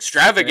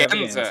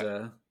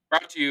extravaganza,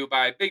 brought to you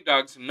by Big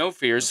Dogs and No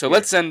Fears. So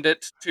let's send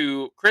it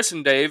to Chris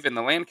and Dave in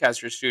the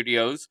Lancaster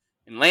studios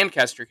in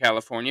Lancaster,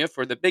 California,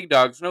 for the Big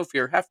Dogs No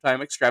Fear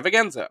halftime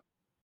extravaganza.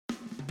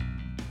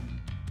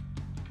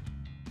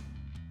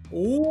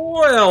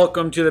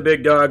 Welcome to the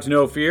Big Dogs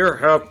No Fear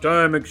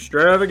halftime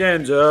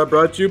extravaganza,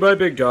 brought to you by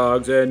Big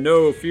Dogs and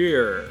No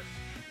Fear.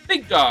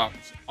 Big Dogs.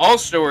 All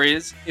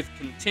stories, if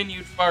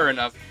continued far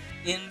enough,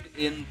 end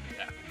in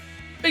death.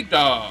 Big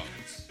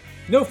Dogs.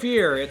 No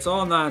fear, it's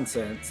all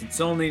nonsense. It's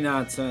only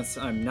nonsense.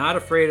 I'm not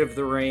afraid of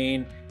the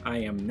rain. I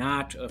am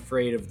not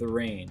afraid of the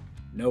rain.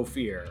 No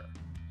fear.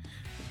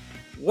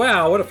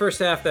 Wow, what a first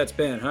half that's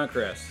been, huh,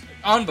 Chris?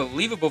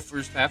 unbelievable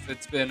first half.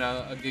 It's been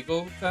a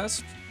giggle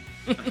fest.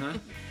 Uh-huh.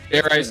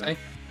 Dare I It's say?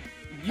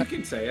 You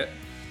can say it.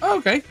 Oh,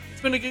 okay.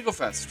 It's been a giggle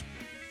fest.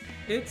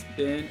 It's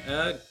been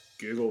a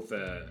giggle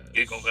fest.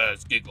 Giggle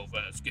fest, giggle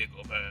fest,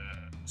 giggle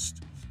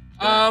fest.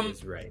 That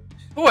is right.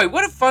 Boy,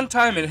 what a fun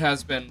time it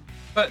has been.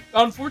 But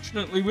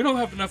unfortunately, we don't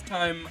have enough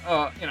time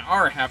in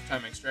our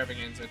halftime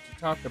extravaganza to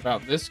talk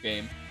about this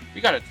game.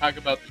 We got to talk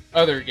about the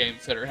other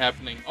games that are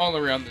happening all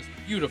around this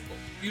beautiful,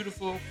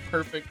 beautiful,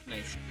 perfect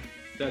nation.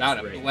 That's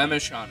Not right. a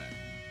blemish on it.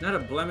 Not a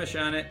blemish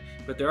on it,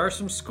 but there are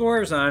some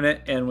scores on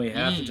it, and we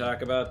have to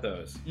talk about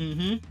those.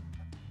 Mm-hmm.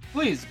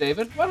 Please,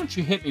 David, why don't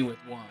you hit me with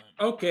one?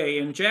 Okay,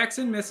 in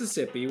Jackson,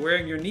 Mississippi,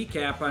 wearing your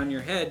kneecap on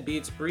your head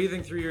beats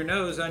breathing through your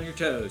nose on your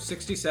toes,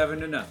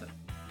 67-0.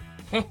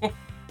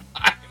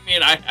 I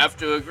mean, I have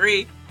to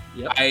agree.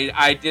 Yep.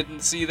 I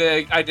didn't see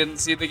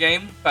the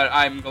game, but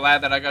I'm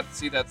glad that I got to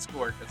see that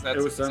score because that's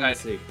It was something to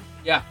exciting. see.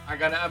 Yeah, I'm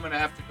gonna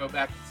have to go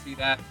back and see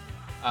that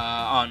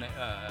on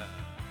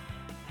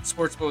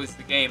Sports Bullies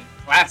the Game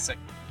Classic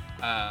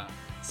as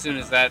soon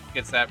as that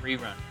gets that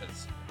rerun.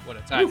 Because what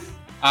a time! Oof.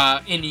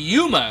 In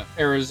Yuma,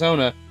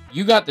 Arizona,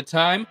 You Got the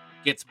Time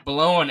gets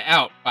blown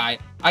out by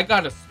I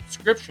got a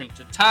subscription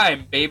to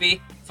Time,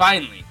 baby.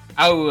 Finally,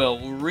 I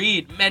will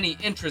read many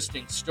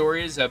interesting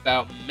stories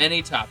about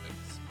many topics.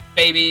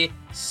 Baby,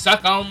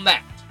 suck on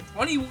that.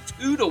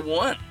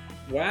 22-1.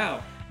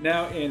 Wow.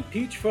 Now, in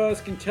Peach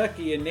Falls,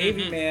 Kentucky, a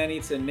Navy man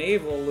eats a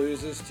navel,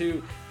 loses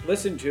to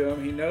listen to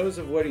him. He knows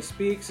of what he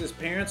speaks. His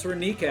parents were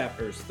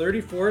kneecappers,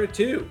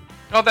 34-2.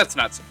 Oh, that's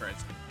not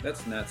surprising.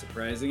 That's not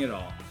surprising at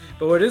all.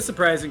 But what is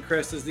surprising,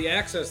 Chris, is the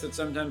access that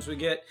sometimes we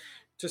get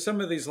to some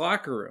of these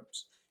locker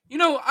rooms. You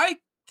know, I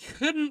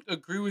couldn't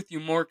agree with you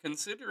more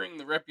considering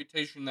the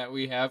reputation that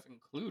we have,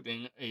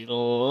 including a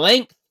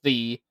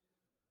lengthy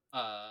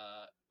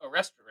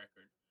arrest record.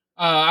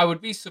 I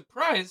would be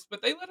surprised,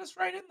 but they let us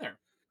right in there.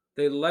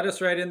 They let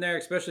us right in there,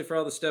 especially for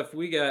all the stuff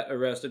we got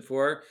arrested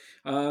for,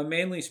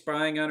 mainly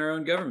spying on our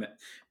own government.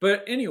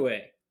 But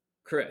anyway,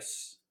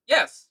 Chris,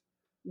 Yes.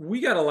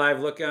 we got a live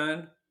look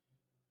on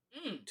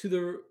to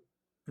the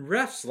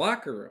refs'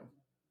 locker room.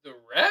 The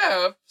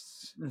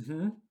refs?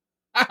 Mm-hmm.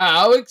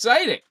 How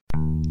exciting.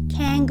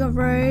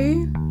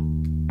 Kangaroo,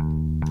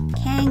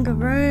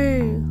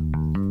 kangaroo,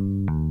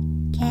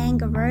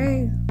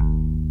 kangaroo,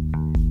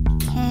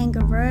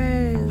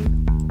 kangaroo.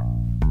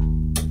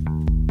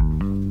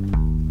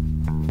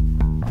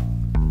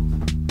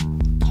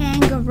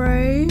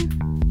 Kangaroo,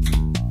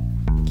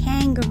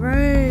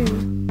 kangaroo,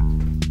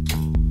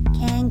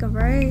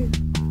 kangaroo,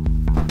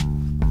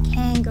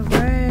 kangaroo,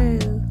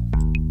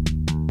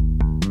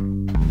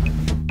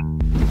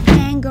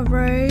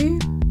 kangaroo,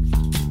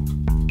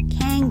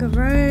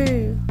 kangaroo,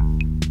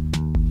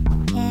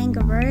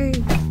 kangaroo, kangaroo,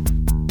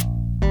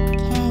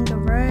 kangaroo,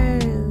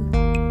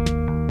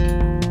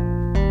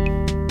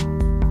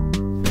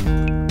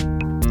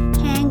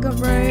 kangaroo,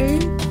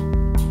 kangaroo,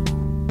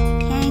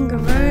 kangaroo,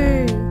 garoo, kangaroo, garoo, kangaroo,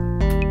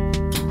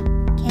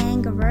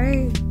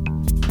 garoo,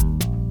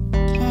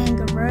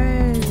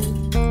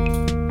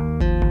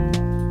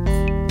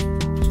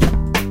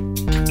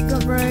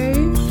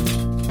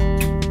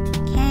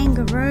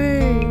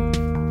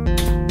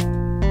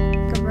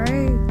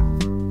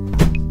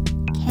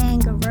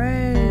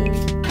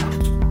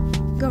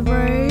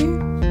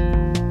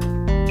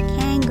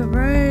 kangaroo,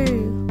 garoo,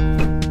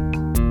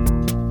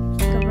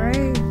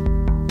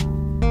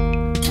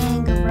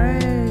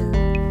 kangaroo.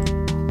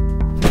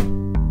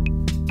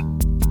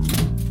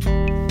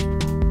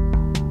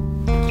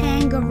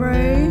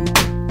 Kangaroo,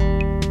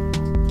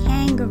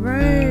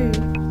 kangaroo,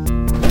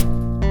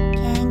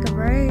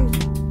 kangaroo,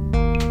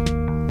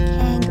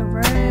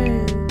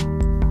 kangaroo,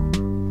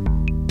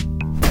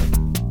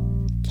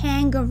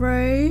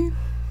 kangaroo.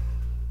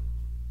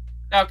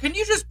 Now, can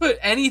you just put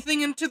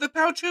anything into the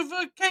pouch of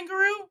a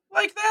kangaroo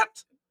like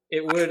that?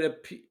 It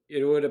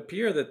would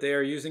appear that they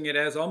are using it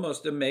as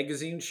almost a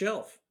magazine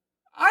shelf.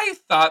 I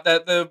thought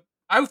that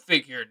I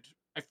figured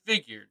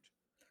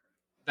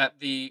that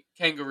the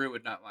kangaroo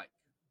would not like.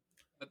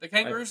 But the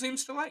kangaroo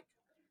seems to like.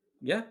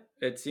 Yeah,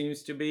 it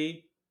seems to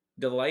be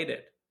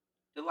delighted.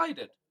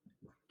 Delighted.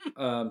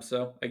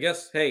 So I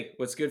guess, hey,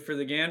 what's good for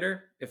the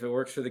gander? If it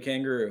works for the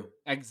kangaroo.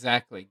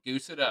 Exactly.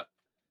 Goose it up.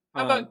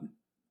 How Um, about,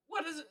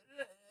 what is it?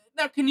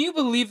 Now, can you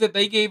believe that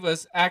they gave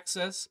us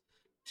access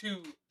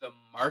to the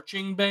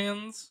marching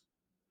band's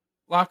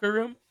locker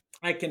room?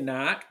 I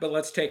cannot, but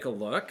let's take a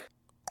look.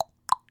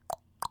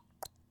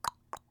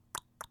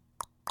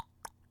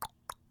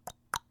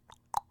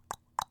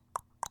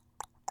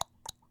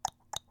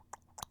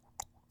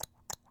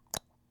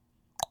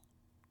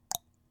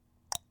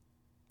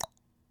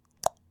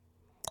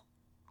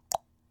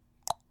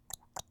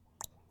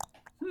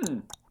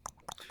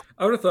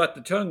 I would have thought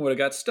the tongue would have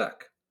got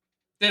stuck.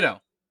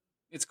 Ditto.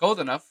 It's cold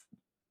enough.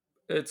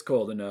 It's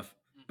cold enough,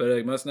 but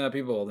it must not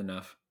be bold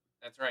enough.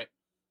 That's right.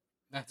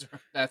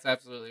 That's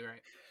absolutely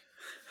right.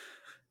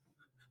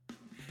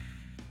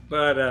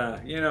 But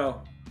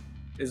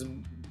is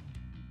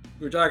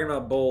we're talking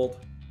about bold.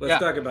 Let's Yeah.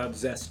 talk about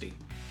zesty.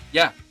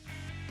 Yeah.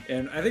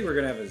 And I think we're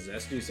gonna have a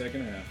zesty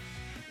second half.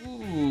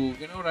 Ooh,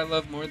 you know what I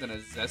love more than a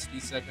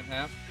zesty second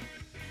half?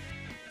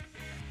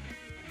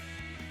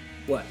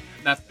 What?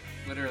 Nothing.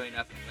 Literally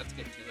nothing. Let's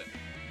get to it.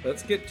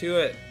 Let's get to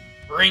it.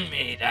 Bring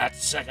me that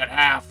second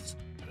half.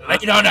 Lay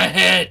it on the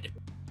head.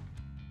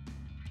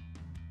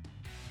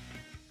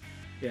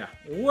 Yeah.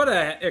 What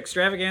a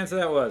extravaganza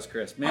that was,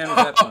 Chris. Man, was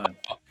that fun.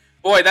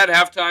 Boy, that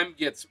halftime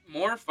gets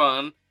more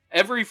fun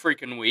every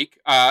freaking week.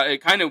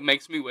 It kind of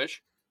makes me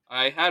wish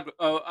I had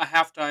a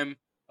halftime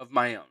of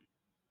my own.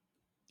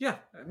 Yeah,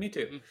 me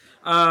too.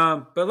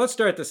 But let's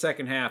start the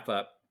second half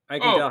up. I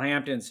can tell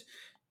Hampton's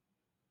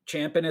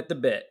champing at the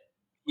bit.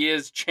 He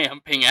is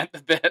champing at the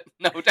bit,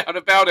 no doubt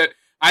about it.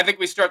 I think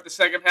we start the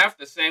second half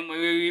the same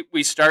way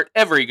we start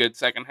every good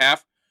second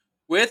half,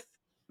 with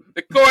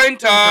the coin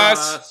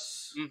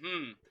toss.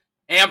 Mm-hmm.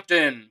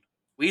 Hampton,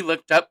 we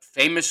looked up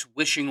famous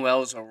wishing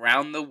wells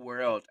around the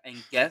world,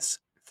 and guess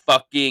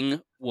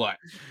fucking what?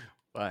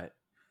 What?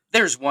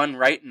 There's one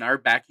right in our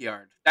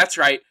backyard. That's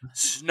right,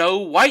 Snow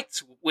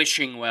White's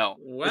wishing well.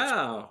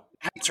 Wow.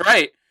 That's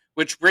right.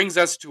 Which brings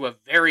us to a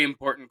very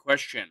important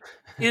question.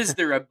 Is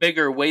there a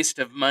bigger waste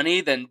of money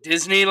than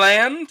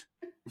Disneyland?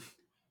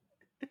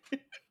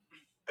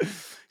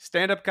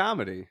 Stand-up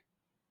comedy.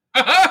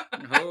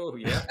 Oh,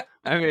 yeah.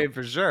 I mean,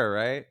 for sure,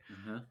 right?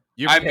 Uh-huh.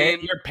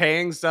 You're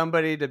paying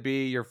somebody to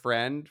be your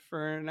friend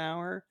for an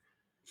hour?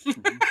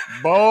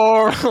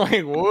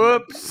 Boring.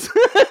 Whoops.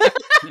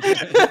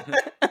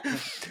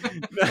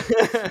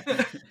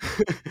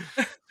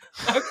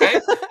 Okay.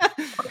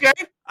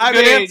 I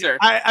Good mean, answer.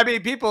 I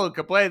mean, people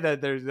complain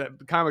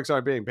that comics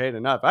aren't being paid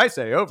enough. I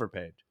say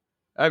overpaid.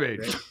 I mean,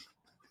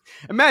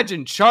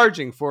 imagine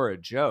charging for a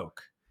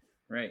joke.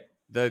 Right.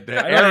 The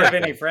I don't have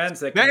any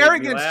friends that the can make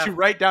me arrogance laugh. to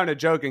write down a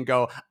joke and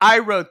go, I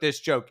wrote this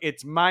joke.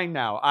 It's mine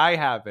now. I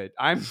have it.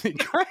 I'm the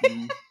guy.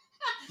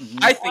 Mhm.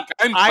 I think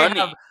I'm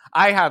funny.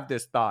 I have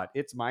this thought.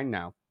 It's mine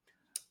now.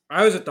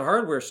 I was at the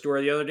hardware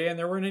store the other day and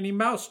there weren't any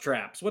mouse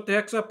traps. What the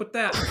heck's up with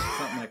that?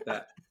 Something like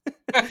that.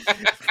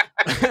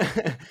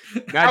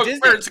 Now,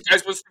 Where is the guy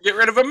supposed to get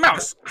rid of a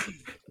mouse?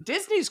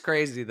 Disney's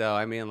crazy though.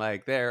 I mean,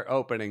 like they're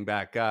opening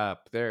back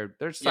up. They're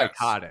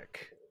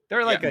psychotic.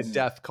 They're like a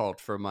death cult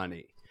for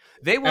money.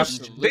 They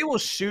will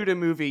shoot a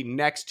movie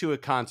next to a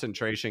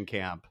concentration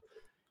camp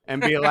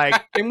and be like,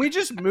 can we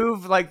just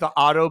move like the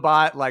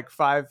Autobot like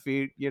 5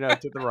 feet,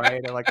 to the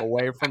right and like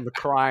away from the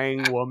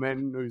crying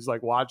woman who's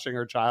like watching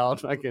her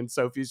child, like in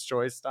Sophie's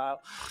Choice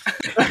style.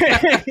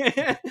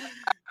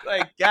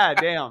 Like,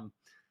 goddamn.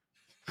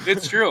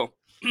 It's true.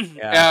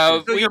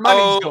 Yeah. So your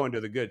money's going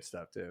to the good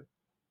stuff too.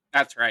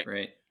 That's right.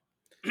 Right.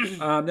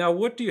 Now,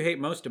 what do you hate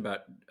most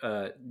about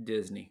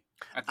Disney?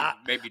 I think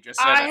maybe just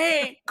said it. I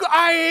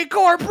hate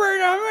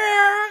corporate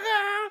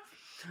America.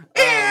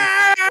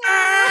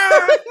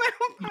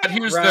 But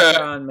here's Right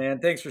the on, man.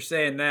 Thanks for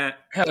saying that.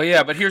 hell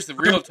yeah. But here's the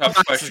real tough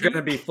This is going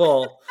to question. be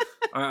full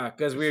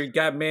because we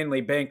got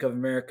mainly Bank of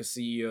America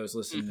CEOs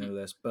listening to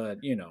this, but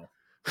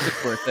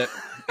It's worth it.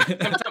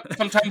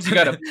 Sometimes you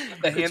gotta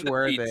the hand It's that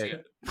worth feeds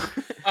it. you.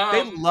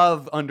 They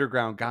love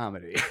underground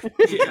comedy.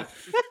 yeah.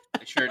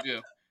 I sure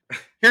do.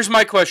 Here's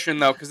my question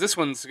though, because this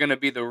one's gonna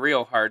be the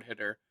real hard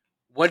hitter.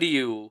 What do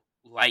you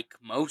like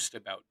most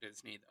about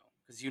Disney though?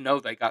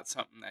 Because they got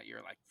something that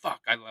you're like, fuck,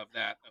 I love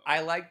that. Though.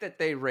 I like that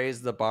they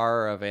raised the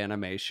bar of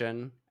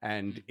animation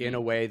and in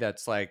a way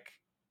that's like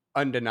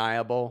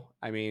undeniable.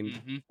 I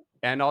mean,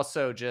 and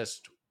also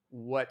just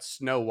what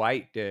Snow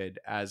White did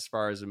as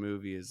far as a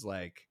movie is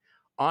like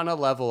on a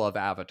level of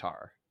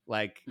Avatar,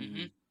 like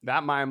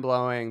that mind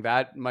blowing,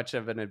 that much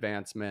of an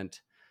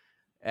advancement.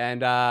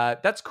 And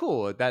that's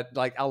cool that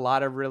like a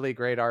lot of really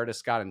great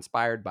artists got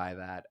inspired by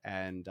that.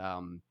 And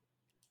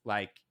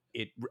like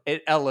it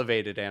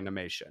elevated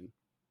animation,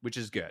 which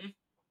is good.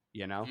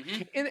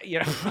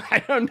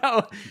 I don't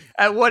know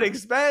at what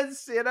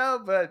expense,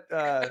 but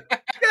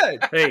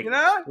good. Hey,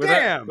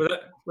 damn.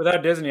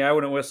 Without Disney, I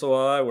wouldn't whistle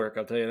while I work.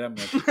 I'll tell you that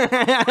much.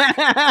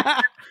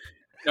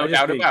 No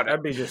doubt about it.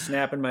 I'd be just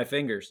snapping my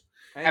fingers.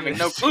 Having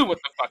no clue what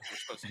the fuck you're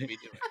supposed to be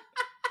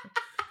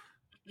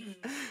doing.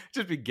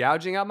 Just be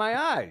gouging out my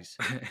eyes.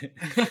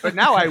 But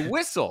now I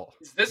whistle.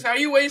 Is this how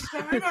you waste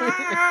time?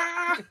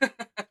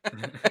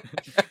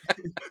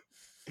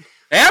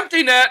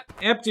 Empty net.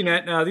 Empty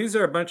net. Now, these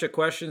are a bunch of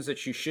questions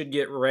that you should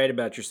get right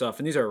about yourself,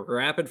 and these are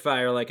rapid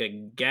fire like a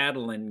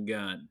Gatling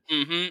gun.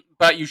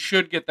 But you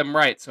should get them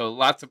right, so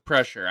lots of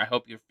pressure. I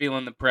hope you're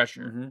feeling the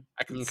pressure.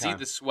 I can see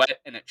the sweat,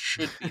 and it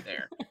should be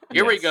there.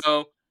 Here we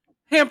go.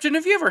 Hampton,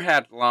 have you ever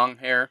had long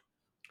hair?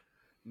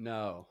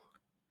 No.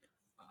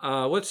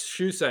 What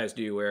shoe size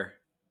do you wear?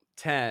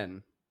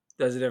 10.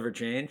 Does it ever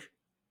change?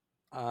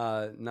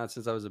 Not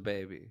since I was a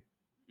baby.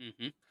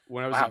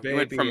 When I was Wow, a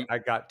baby, I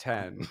got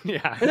 10.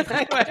 Yeah.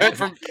 Went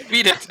from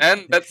feet to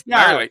 10? That's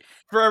gnarly.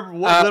 For a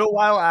little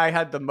while, I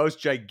had the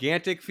most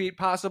gigantic feet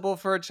possible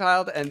for a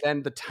child and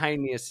then the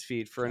tiniest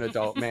feet for an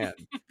adult man.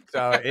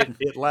 So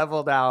it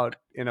leveled out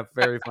in a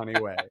very funny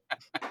way.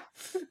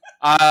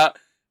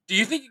 Do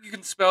you think you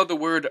can spell the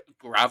word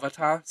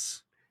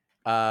gravitas?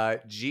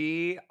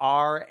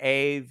 Gravitas.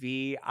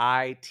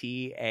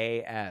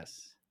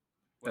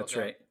 That's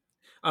done. right.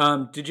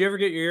 Did you ever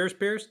get your ears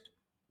pierced?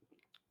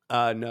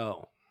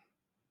 No.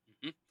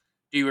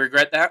 Do you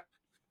regret that?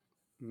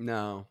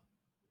 No.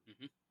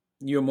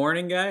 You a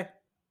morning guy?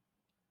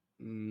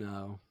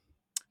 No.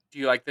 Do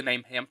you like the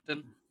name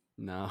Hampton?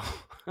 No.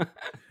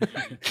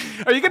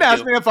 Are you gonna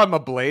ask me if I'm a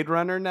Blade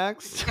Runner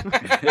next?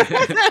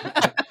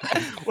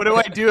 What do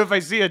I do if I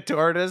see a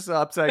tortoise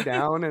upside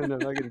down in the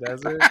fucking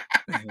desert?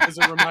 Does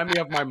it remind me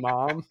of my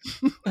mom?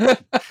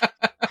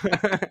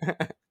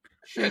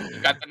 Shit, you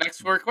got the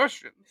next 4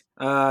 questions.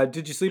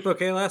 Did you sleep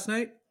okay last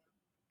night?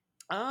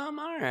 All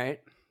right.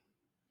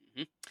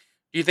 Do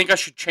you think I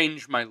should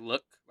change my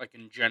look? Like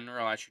in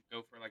general, I should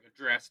go for like a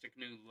drastic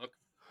new look.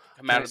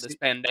 Come Can out I of this see-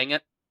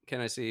 pandemic. Can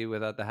I see you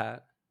without the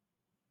hat?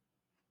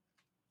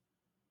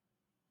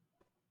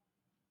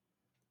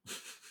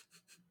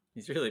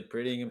 He's really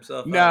prettying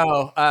himself up.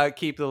 No,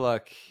 keep the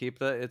look.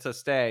 It's a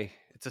stay.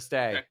 It's a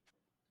stay. Okay.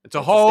 It's a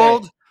It's a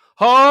hold. stay.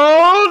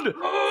 Hold.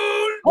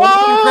 Hold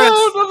on, Chris.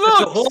 Hold the That's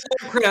a look. hold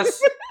on,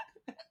 Chris.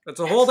 That's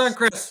a hold on,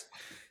 Chris.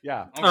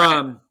 Yeah.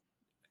 Okay.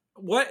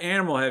 What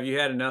animal have you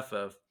had enough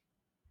of?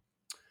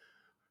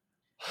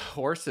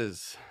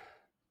 Horses.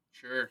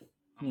 Sure.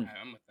 Hmm.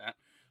 I'm with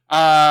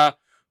that.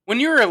 When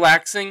you're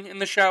relaxing in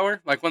the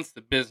shower, like once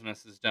the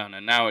business is done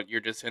and now you're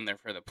just in there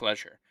for the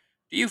pleasure,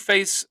 do you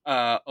face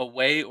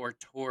away or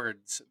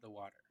towards the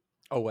water?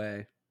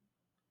 Away.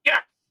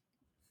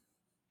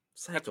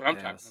 That's what I'm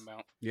Psychopaths. talking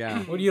about. Yeah.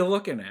 What are you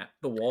looking at?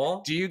 The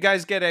wall? Do you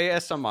guys get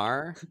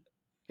ASMR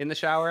in the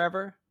shower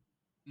ever?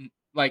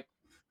 Like,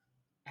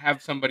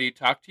 have somebody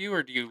talk to you,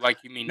 or do you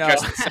mean No.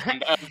 just the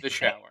sound of the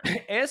shower?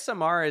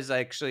 ASMR is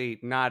actually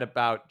not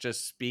about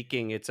just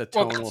speaking; it's a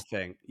Well, tonal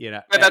thing, you know.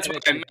 But that's And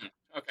what it's I like- meant.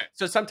 Okay.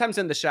 So sometimes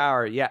in the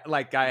shower, yeah,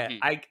 like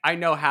Mhm. I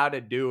know how to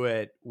do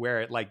it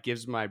where it like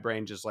gives my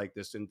brain just like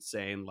this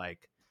insane like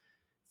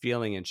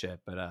feeling and shit.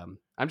 But I'm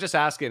just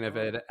asking if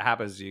it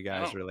happens to you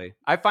guys. Oh. Really,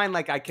 I find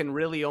like I can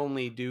really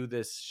only do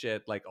this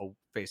shit like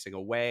facing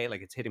away,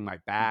 like it's hitting my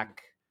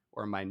back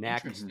or my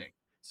neck. Interesting.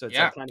 So it's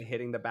Yeah. like kind of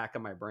hitting the back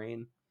of my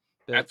brain.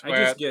 That's I why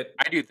just get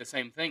I do the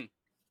same thing.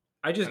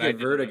 I just but I get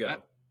didn't know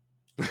vertigo.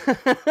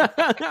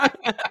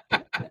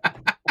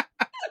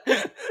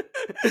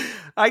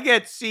 I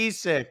get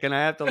seasick and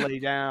I have to lay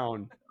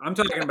down. I'm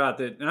talking about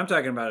a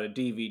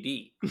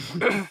DVD.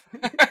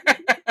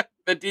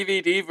 The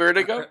DVD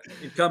Vertigo.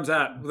 It comes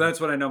out. That's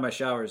when I know my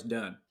shower's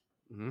done.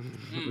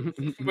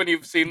 When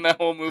you've seen the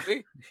whole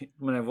movie.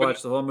 When I've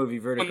watched the whole movie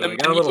Vertigo. the I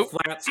got a little menu-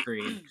 flat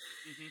screen.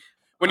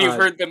 When you've Uh,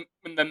 heard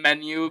when the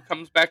menu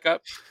comes back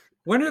up.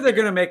 When are they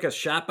going to make a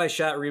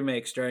shot-by-shot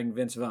remake starring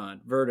Vince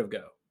Vaughn?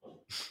 Vertigo.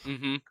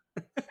 Mm-hmm.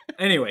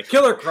 Anyway,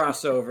 killer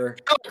crossover.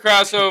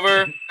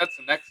 Crossover. That's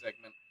the next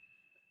segment.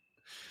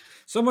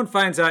 Someone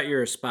finds out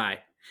you're a spy,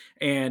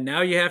 and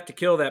now you have to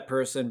kill that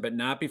person, but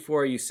not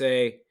before you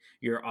say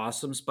your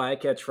awesome spy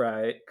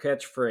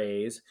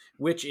catchphrase,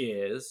 which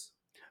is...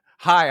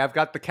 Hi, I've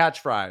got the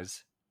catch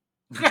fries.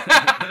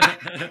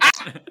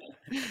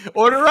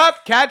 Order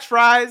up, catch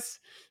fries.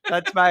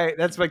 That's my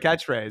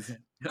catchphrase.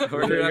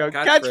 Order There you up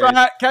go.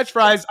 catchphrase. Catch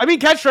fries. I mean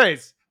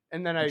catchphrase.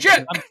 And then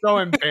Shit. I'm so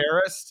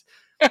embarrassed.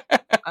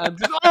 I'm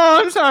just,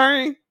 oh, I'm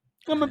sorry.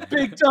 I'm a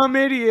big dumb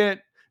idiot.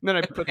 And then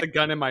I put the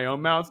gun in my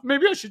own mouth.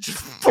 Maybe I should just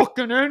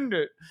fucking end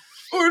it.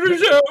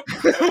 Orders up.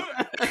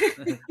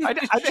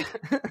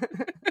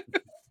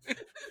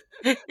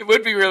 It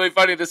would be really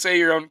funny to say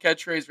your own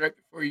catchphrase right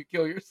before you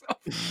kill yourself.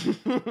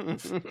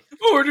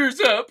 Orders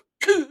up.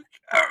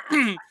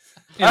 In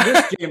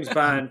this James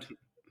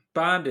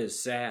Bond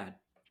is sad.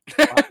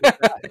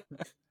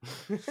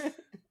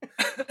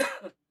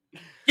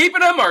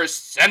 Keeping them or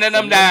sending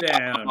them Send 'em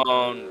down. down.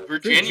 On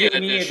Virginia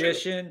edition.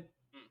 edition.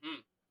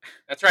 Mhm.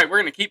 That's right. We're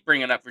going to keep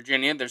bringing up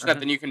Virginia. There's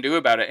nothing you can do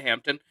about it,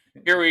 Hampton.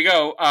 Here we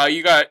go.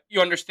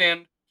 You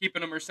understand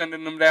keeping them or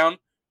sending them down?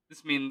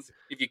 This means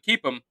if you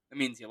keep them, it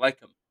means you like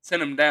them.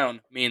 Send them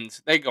down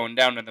means they going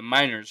down to the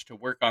minors to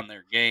work on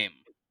their game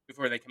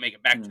before they can make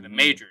it back to the Mhm.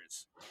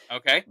 majors.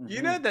 Okay?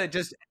 You know that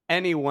just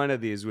any one of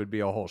these would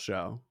be a whole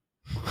show.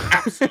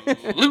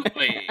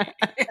 Absolutely.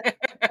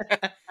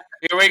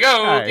 Here we go.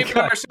 All right, Keeping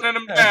them or sending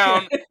them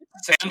down.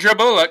 Sandra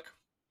Bullock.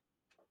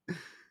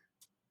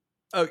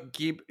 Oh,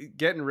 keep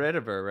getting rid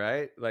of her,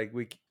 right? Like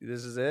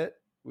this is it.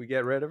 We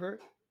get rid of her.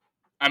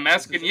 I'm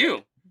asking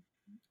you.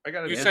 I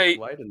got You say-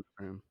 light in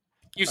the room.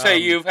 You say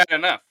Um, you've had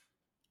enough.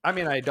 I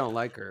mean, I don't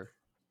like her.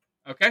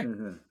 Okay?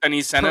 Mhm. Then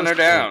he's sending her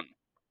Personally. down.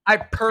 I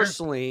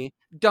personally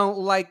don't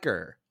like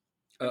her.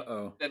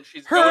 Uh-oh. Then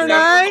she's Her going and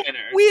down I, the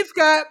minors. we've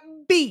got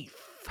beef.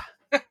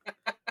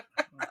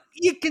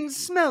 You can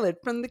smell it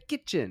from the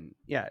kitchen.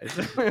 Yeah.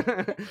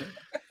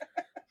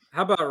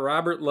 How about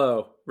Robert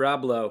Lowe?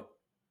 Rob Lowe.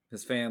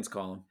 His fans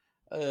call him.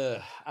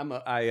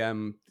 I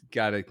am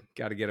gotta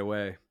get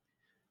away.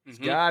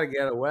 Mhm. Gotta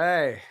get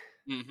away.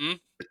 Mhm.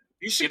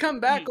 You should Get- come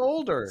back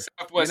older.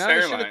 Southwest you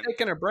should have Airlines.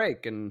 taken a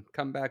break and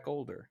come back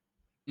older.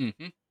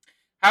 Mm-hmm.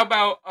 How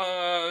about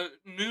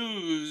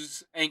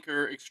news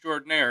anchor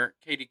extraordinaire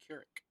Katie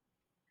Couric?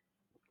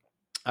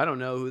 I don't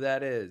know who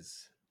that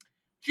is,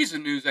 She's a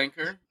news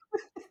anchor.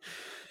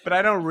 but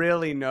I don't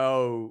really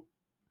know.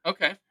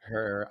 Okay.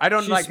 Her. I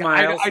don't She like.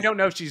 smiles. I don't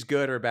know if she's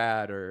good or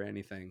bad or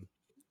anything.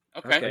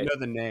 Okay. Okay. I know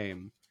the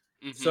name.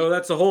 Mhm. So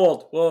that's a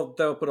hold. Well,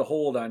 they'll put a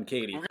hold on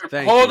Katie. We're gonna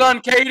Thank hold you.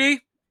 on,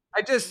 Katie.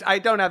 I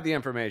don't have the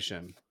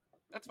information.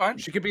 That's fine.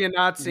 She could be a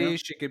Nazi. Yeah.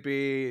 She could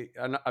be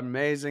an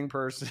amazing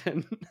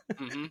person.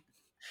 hmm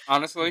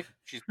Honestly,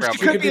 she's She probably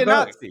could could be be a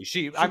both. Nazi.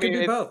 She could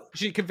be both.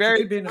 She could very.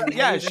 She could be an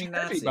yeah, she amazing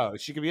could be Nazi.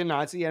 both. She could be a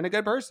Nazi and a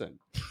good person.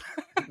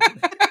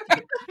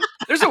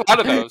 There's a lot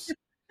of those.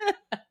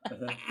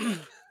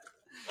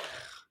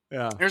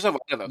 Yeah. There's a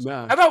lot of those.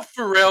 Yeah. How about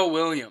Pharrell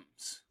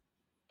Williams?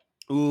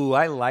 Ooh,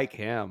 I like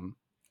him.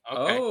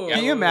 Okay. Oh. Yeah.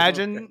 Can you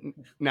imagine?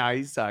 No,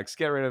 he sucks.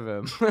 Get rid of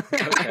him.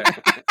 Okay.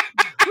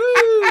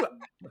 Woo!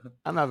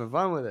 I'm having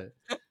fun with it.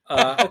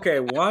 Okay,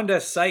 Wanda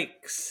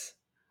Sykes.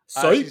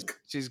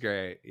 She's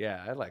great.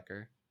 Yeah, I like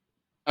her.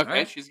 Okay,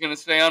 Alright. she's gonna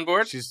stay on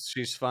board.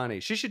 She's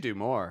funny. She should do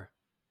more.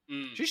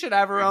 Mm. She should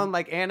have her own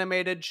like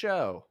animated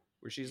show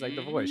where she's like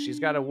the voice. She's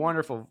got a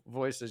wonderful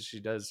voice that she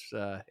does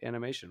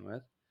animation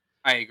with.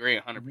 I agree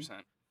 100%.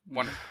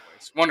 Wonderful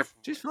voice. Wonderful.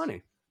 She's voice.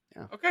 funny.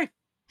 Okay,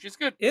 she's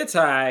good. It's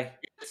high.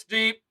 It's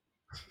deep.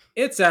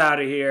 It's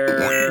out of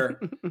here.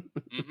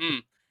 hmm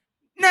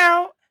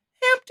Now,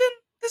 Hampton,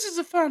 this is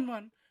a fun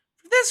one.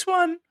 For this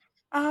one,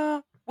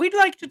 we'd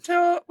like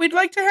to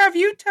have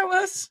you tell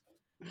us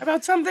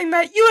about something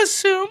that you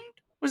assumed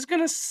was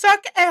gonna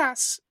suck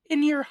ass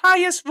in your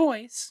highest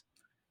voice,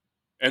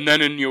 and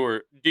then in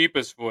your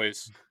deepest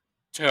voice,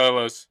 tell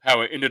us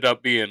how it ended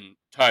up being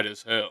tight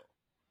as hell.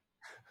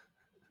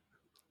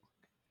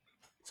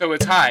 So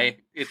it's high,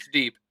 it's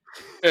deep,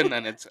 and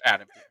then it's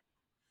out of here.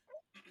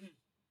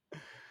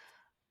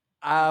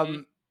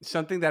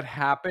 Something that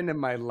happened in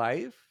my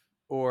life,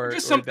 or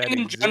Just or something that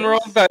in general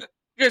exists?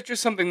 that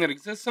just something that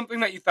exists, something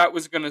that you thought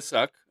was gonna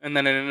suck, and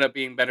then it ended up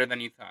being better than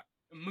you thought.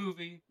 A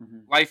movie,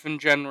 Mhm. life in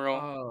general.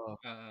 Oh,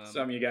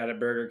 Some you got at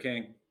Burger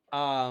King.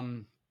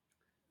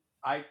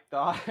 I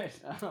thought.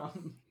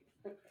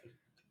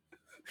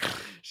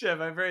 Shit,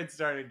 my brain's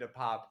starting to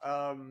pop.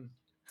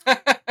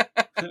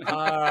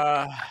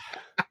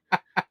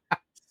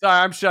 Sorry,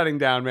 I'm shutting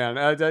down,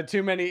 man.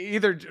 Too many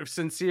either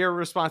sincere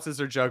responses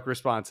or joke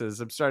responses.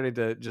 I'm starting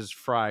to just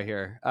fry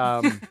here.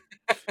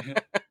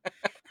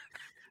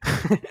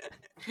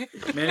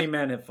 Many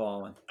men have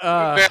fallen.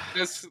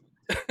 Madness.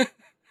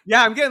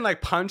 Yeah, I'm getting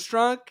like punch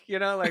drunk,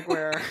 like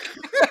where.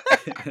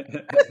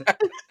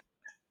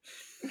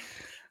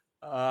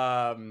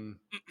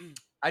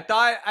 I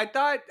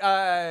thought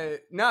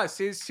no,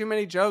 see, it's too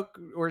many joke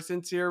or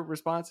sincere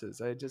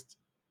responses. I just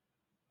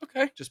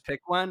Okay.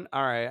 pick one.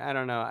 All right, I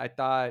don't know. I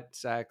thought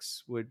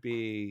sex would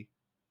be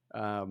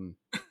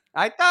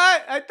I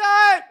thought I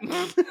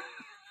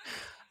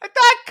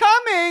thought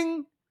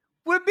coming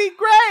would be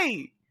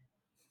great.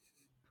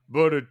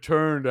 But it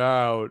turned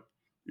out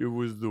it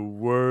was the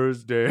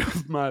worst day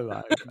of my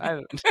life. I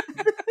don't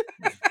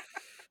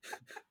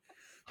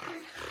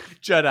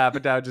Judd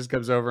Apatow just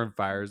comes over and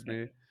fires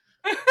me.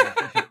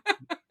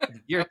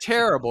 You're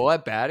terrible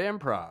at bad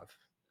improv.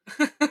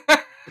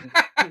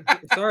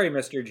 Sorry,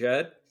 Mr.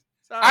 Judd.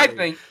 Sorry. I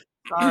think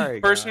Sorry,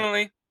 guys.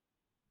 personally,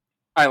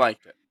 I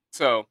liked it.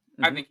 So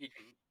I Mhm. think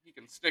he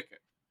can stick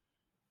it.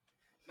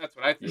 That's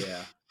what I think.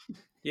 Yeah.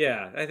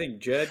 Yeah, I think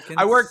Judd can.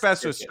 I work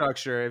best stick with it.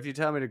 structure. If you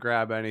tell me to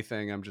grab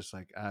anything, I'm just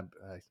like,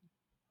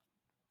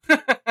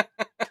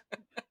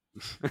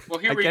 Well,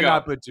 here I we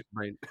cannot go. put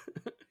brain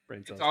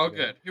It's cells all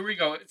together. good. Here we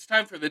go. It's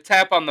time for the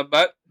tap on the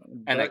butt.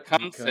 And it But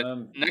comes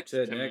come next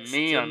to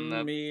me on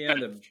the me on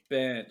the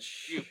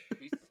bench. You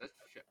piece of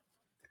shit.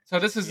 So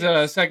this is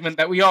a segment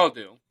that we all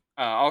do.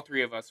 All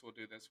three of us will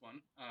do this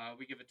one.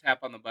 We give a tap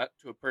on the butt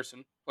to a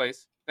person,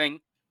 place,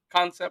 thing,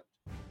 concept,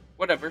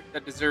 whatever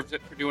that deserves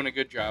it for doing a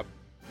good job,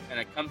 and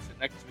it comes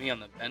next to me on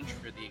the bench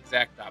for the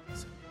exact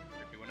opposite,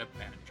 for doing a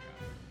bad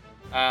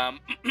job.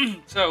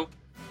 So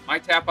my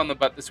tap on the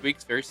butt this week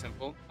is very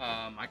simple.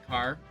 My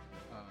car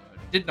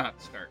did not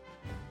start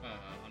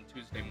on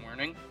Tuesday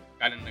morning.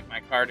 Got into my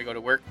car to go to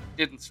work,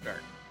 didn't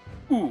start.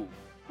 Ooh,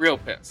 real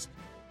pissed.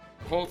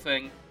 The whole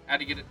thing, had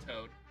to get it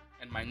towed.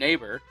 And my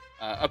neighbor,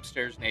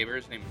 upstairs neighbor,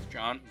 his name is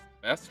John. He's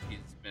the best.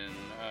 He's been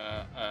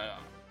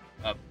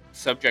a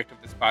subject of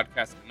this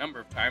podcast a number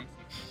of times.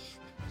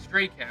 He's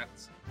stray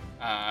cats.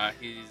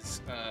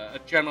 He's a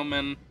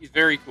gentleman. He's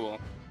very cool.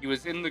 He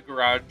was in the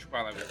garage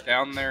while I was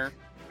down there.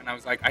 And I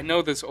was like, I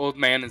know this old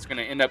man is going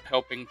to end up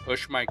helping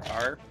push my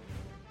car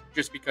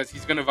just because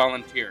he's going to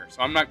volunteer.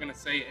 So I'm not going to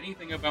say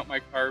anything about my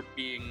car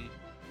being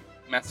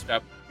messed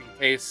up in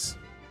case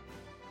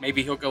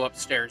maybe he'll go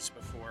upstairs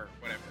before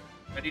whatever.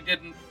 But he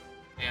didn't.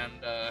 And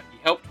he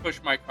helped push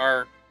my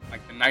car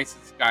like the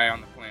nicest guy on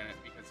the planet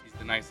because he's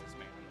the nicest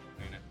man on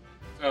the planet.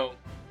 So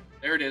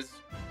there it is.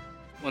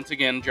 Once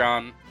again,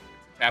 John,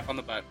 it's a tap on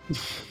the butt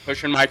for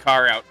pushing my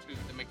car out to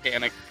the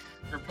mechanic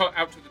or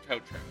out to the tow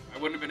truck. I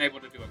wouldn't have been able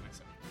to do it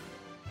myself.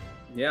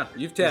 Yeah,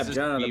 you've tapped is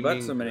John on the butt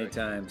beaming so many correct.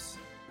 times.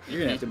 You're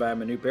gonna have to buy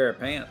him a new pair of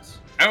pants.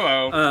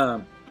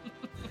 Hello.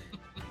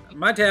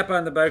 My tap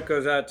on the butt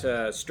goes out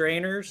to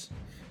strainers,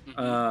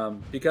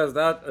 because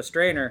without a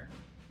strainer,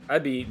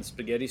 I'd be eating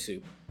spaghetti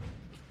soup.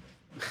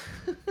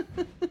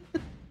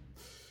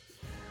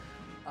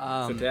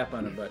 So tap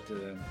on the butt to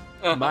them.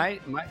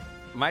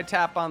 My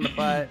tap on the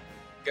butt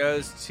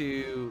goes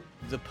to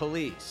the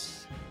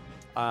police.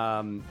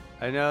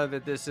 I know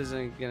that this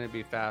isn't going to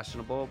be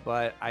fashionable,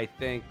 but I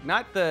think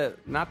not the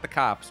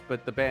cops,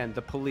 but the band,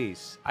 the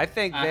police. I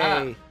think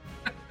they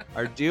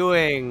are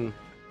doing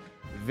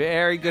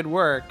very good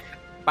work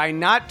by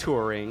not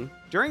touring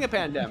during a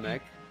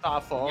pandemic.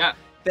 Thoughtful. Yeah.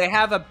 They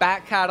have a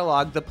back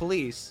catalog, the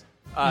police,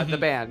 the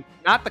band,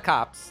 not the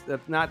cops,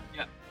 not.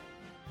 Yeah.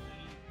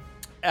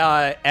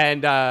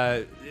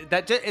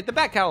 The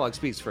back catalog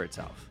speaks for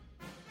itself.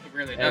 It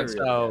really And does.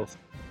 so,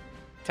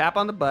 tap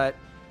on the butt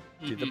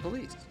to the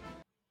police.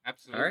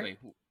 Absolutely.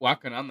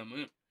 Walking on the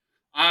moon.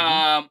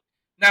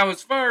 Now,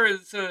 as far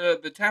as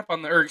the tap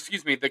on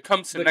the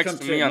come sit next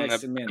to me on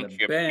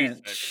the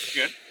bench.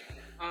 Good.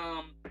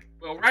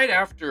 Well, right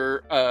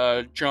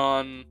after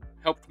John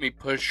helped me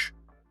push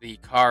the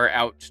car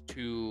out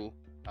to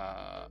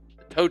the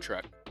tow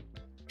truck,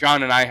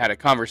 John and I had a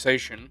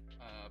conversation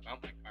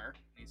about my car.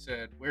 He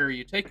said, "Where are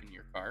you taking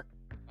your car?"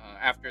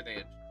 After they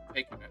had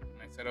taken it,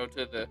 and I said, "Oh,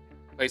 to the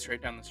place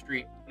right down the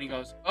street." And he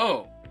goes,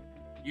 "Oh,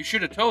 you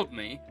should have told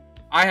me.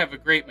 I have a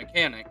great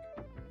mechanic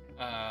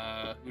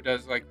who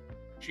does like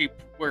cheap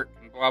work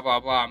and blah blah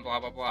blah and blah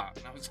blah blah."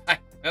 And I was like,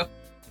 "Well,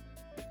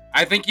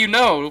 I think you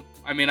know.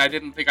 I mean, I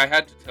didn't think I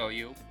had to tell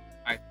you.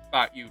 I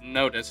thought you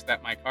noticed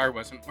that my car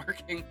wasn't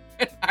working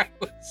and I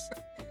was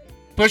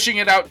pushing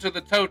it out to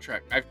the tow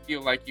truck. I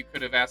feel like you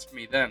could have asked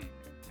me then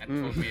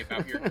and told me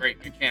about your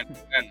great mechanic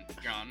then,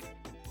 John.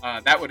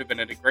 That would have been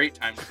a great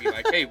time to be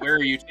like, hey, where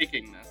are you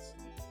taking this?"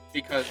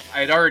 Because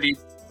I had already,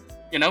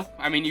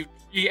 I mean,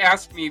 you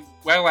asked me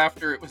well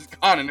after it was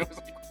gone, and it was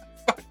like, what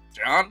the fuck,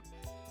 John?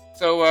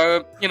 So,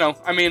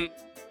 I mean,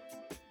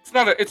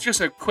 it's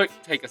just a quick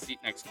take a seat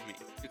next to me.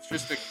 It's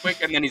just a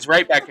quick, and then he's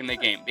right back in the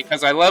game.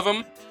 Because I love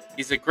him,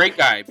 he's a great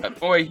guy, but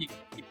boy, he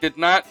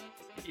didn't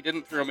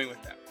throw me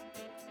with that.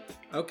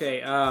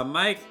 Okay,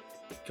 Mike,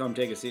 come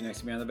take a seat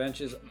next to me on the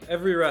benches.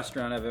 Every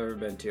restaurant I've ever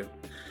been to.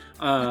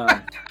 How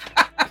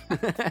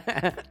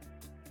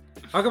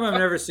come I've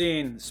never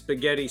seen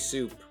spaghetti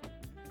soup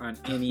on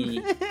any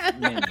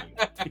menu?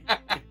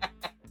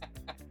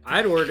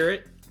 I'd order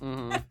it.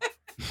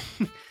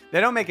 Mm-hmm. They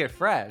don't make it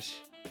fresh.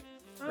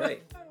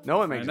 Right. No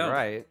one makes it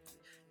right.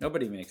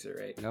 Nobody makes it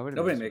right.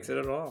 Nobody makes it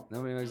at all.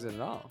 Nobody makes it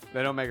at all.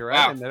 They don't make it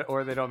right,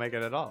 or they don't make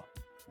it at all.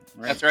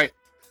 Right. That's right.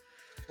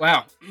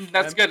 Wow,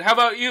 that's good. How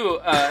about you,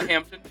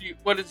 Hampton?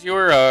 What is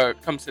your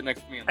come sit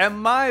next to me?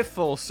 And my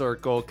full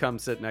circle come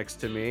sit next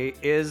to me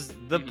is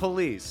the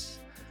police.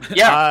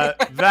 Yeah.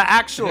 The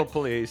actual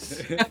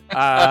police,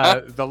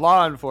 the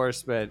law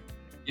enforcement.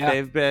 Yeah.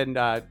 They've been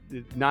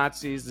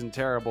Nazis and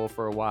terrible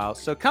for a while.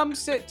 So come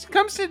sit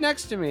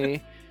next to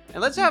me,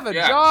 and let's have a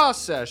jaw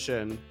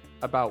session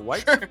about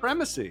white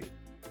supremacy.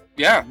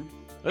 Yeah,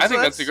 I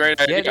think that's a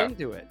great idea. Get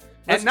into it.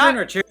 Let's turn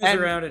our chairs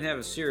around and have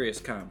a serious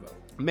convo.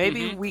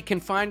 Maybe we can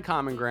find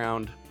common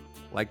ground,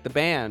 like the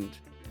band,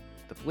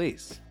 the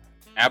police.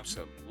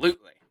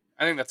 Absolutely.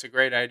 I think that's a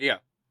great idea.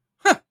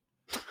 Huh.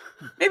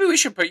 Maybe we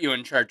should put you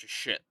in charge of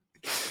shit.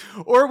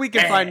 Or we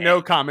can find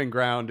no common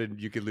ground and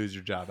you could lose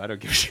your job. I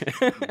don't give a shit.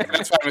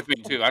 That's fine with me,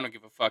 too. I don't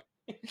give a fuck.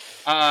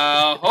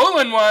 Hole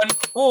in one.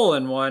 Hole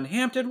in one.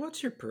 Hampton,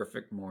 what's your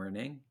perfect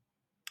morning?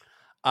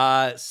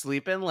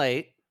 Sleeping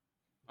late.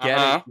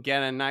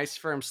 Get a nice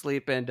firm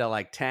sleep into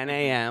like 10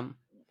 a.m.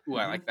 Ooh,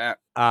 I like that.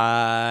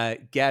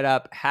 Get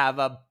up, have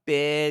a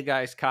big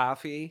iced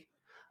coffee.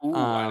 Ooh,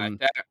 I like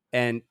that.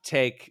 And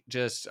take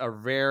just a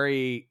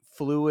very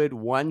fluid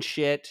one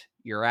shit.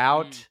 You're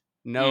out.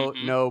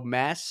 No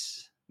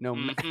mess. No,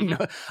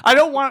 I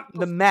don't want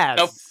the mess.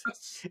 Nope.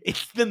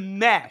 It's the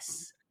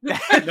mess. No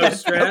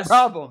That's stress. the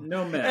problem.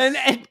 No mess.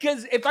 And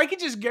because if I could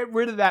just get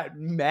rid of that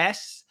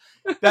mess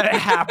that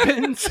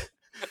happens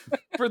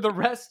for the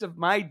rest of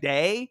my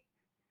day,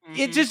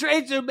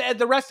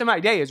 the rest of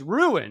my day is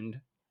ruined.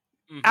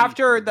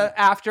 After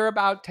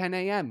about 10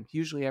 a.m.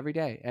 usually every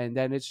day, and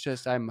then it's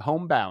just I'm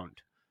homebound.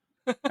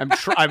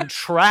 I'm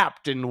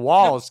trapped in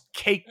walls,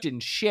 caked in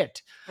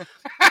shit,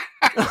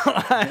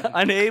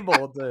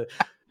 unable to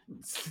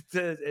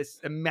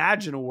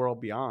imagine a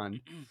world beyond.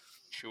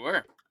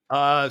 Sure.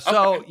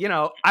 So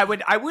okay.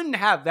 I wouldn't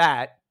have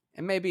that,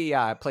 and maybe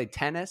play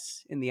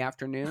tennis in the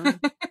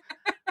afternoon.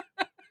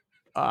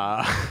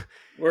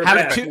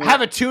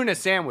 Have a tuna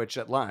sandwich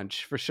at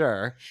lunch for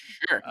sure.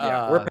 Sure.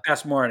 Yeah, we're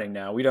past morning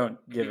now. We don't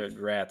give a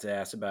rat's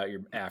ass about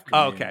your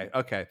afternoon.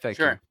 Okay. Thank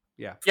you.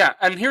 Yeah. Yeah,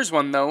 and here's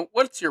one though.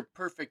 What's your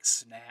perfect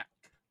snack?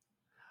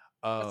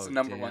 Oh, what's the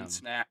number one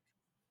snack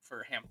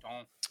for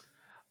Hampton?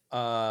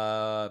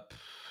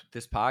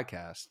 This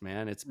podcast,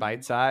 man. It's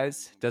bite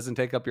size. Doesn't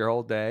take up your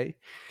whole day.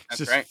 It's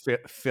That's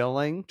just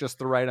filling, just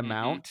the right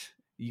amount.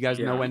 You guys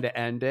know when to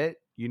end it.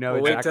 You know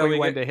Well, exactly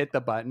when to hit the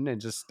button and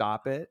just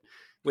stop it.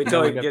 Wait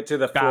till we get to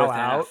the bow fourth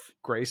out half.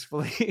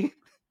 gracefully.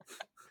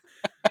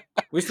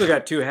 We still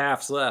got 2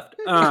 halves left.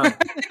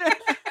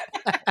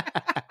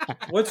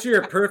 What's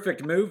your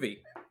perfect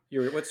movie?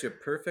 What's your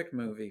perfect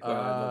movie? Well,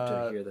 I'd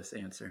love to hear this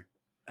answer.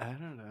 I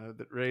don't know.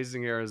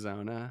 Raising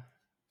Arizona.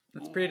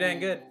 That's pretty dang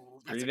good.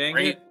 That's a dang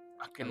great good.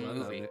 fucking I love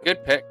movie. it.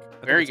 Good pick. I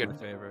think Very it's good. my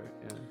favorite.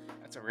 Yeah.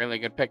 That's a really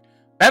good pick.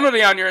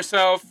 Penalty on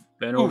yourself.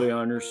 Penalty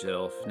on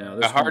yourself. Now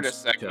this The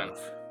hardest one's segment.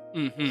 tough.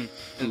 Mm-hmm. This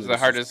Ooh, is the this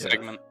hardest tough.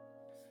 segment.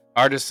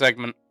 Hardest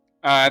segment.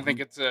 I think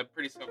it's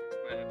pretty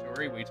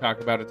self-explanatory. We talk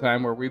about a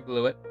time where we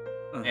blew it,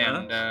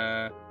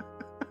 Uh-huh.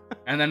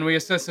 and then we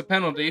assess a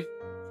penalty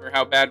for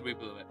how bad we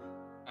blew it.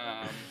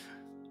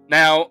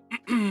 Now,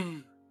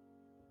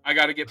 I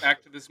got to get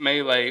back to this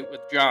melee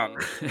with John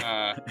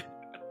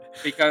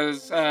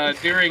because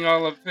during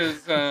all of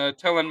his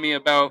telling me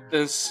about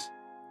this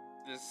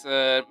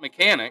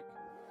mechanic,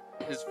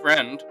 his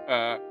friend,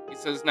 he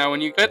says, now when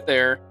you get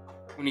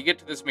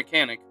to this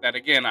mechanic, that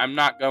again, I'm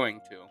not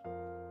going to.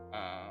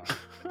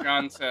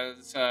 John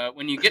says,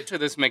 when you get to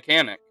this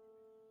mechanic,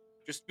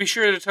 just be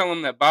sure to tell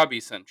him that Bobby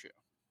sent you.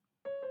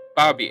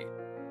 Bobby,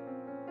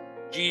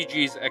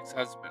 Gigi's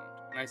ex-husband.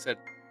 And I said,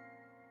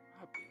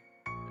 Bobby,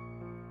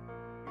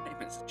 your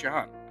name is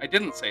John. I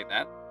didn't say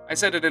that. I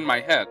said it in my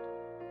head.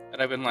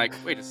 And I've been like,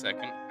 wait a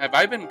second. Have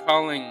I been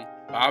calling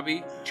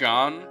Bobby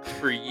John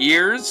for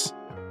years?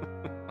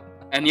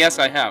 And yes,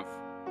 I have.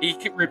 He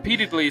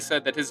repeatedly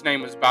said that his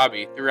name was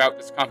Bobby throughout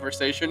this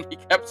conversation. He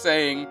kept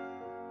saying,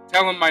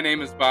 tell him my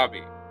name is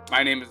Bobby.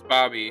 My name is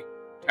Bobby.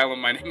 Tell him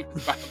my name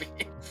is Bobby.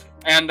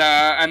 And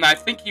I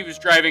think he was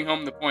driving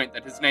home the point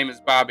that his name is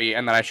Bobby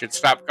and that I should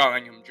stop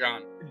calling him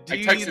John. I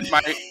texted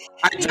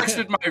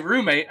my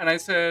roommate and I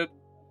said,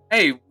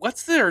 hey,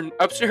 what's their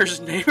upstairs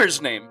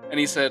neighbor's name? And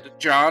he said,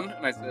 John.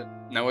 And I said,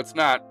 no, it's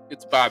not.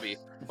 It's Bobby.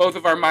 Both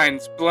of our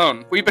minds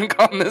blown. We've been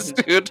calling this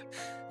dude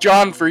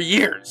John for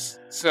years.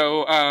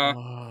 So,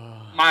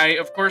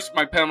 of course,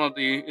 my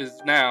penalty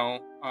is now,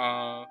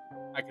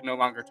 I can no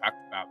longer talk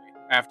to Bobby.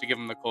 I have to give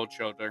him the cold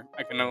shoulder.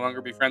 I can no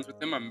longer be friends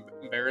with him. I'm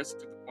embarrassed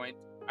to the point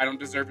I don't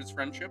deserve his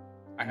friendship.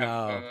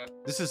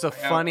 This is a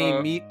funny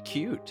meet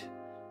cute.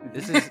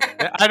 This is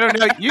I don't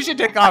know. You should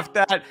take off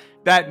that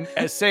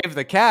Save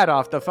the Cat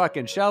off the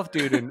fucking shelf,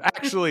 dude, and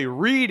actually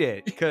read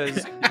it,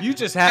 because you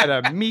just had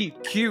a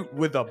meet cute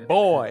with a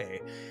boy.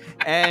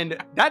 And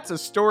that's a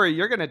story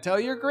you're gonna tell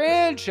your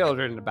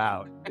grandchildren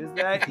about. Is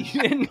that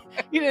you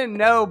didn't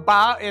know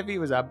if he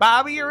was a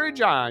Bobby or a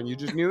John. You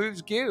just knew he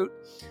was cute,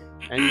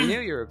 and you knew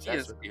you were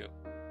obsessed with him.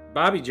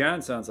 Bobby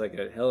John sounds like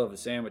a hell of a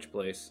sandwich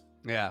place.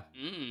 Yeah,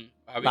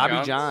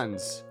 Bobby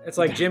John's. It's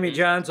like Jimmy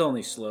John's,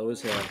 only slow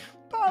as hell.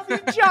 Bobby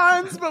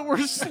John's, but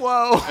we're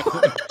slow.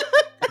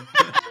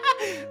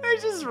 They're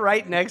just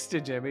right next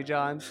to Jimmy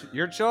John's.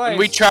 Your choice. And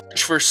we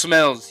charge for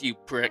smells, you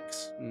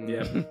pricks.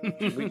 Yeah.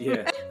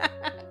 Yeah.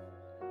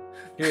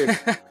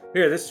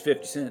 Here, this is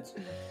 50 cents.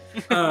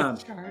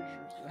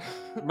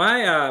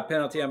 My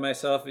penalty on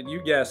myself, and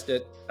you guessed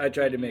it, I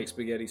tried to make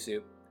spaghetti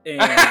soup.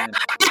 And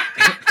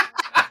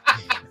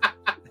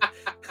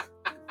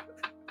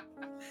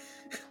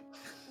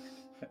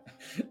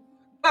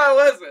how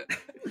was it?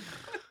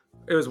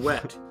 It was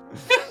wet.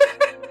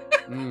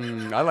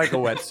 I like a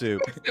wet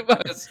soup. It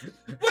was.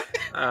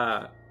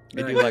 I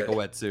do like a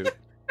wet soup.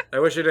 I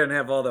wish I didn't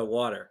have all that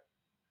water.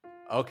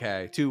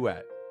 Okay, too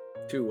wet.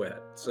 Too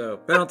wet. So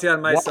penalty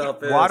on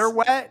myself is water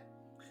wet.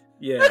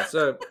 Yeah.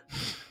 So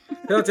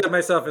penalty on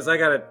myself is I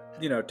gotta,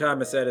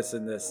 Thomas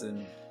Edison this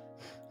and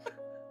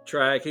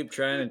keep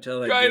trying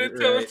until I get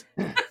it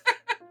right.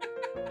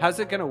 How's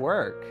it gonna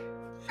work?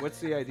 What's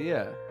the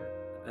idea?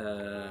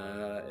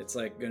 It's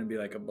like gonna be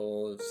like a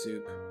bowl of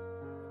soup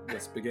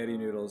with spaghetti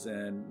noodles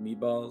and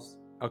meatballs.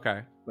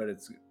 Okay. But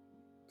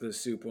the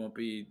soup won't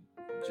be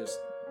just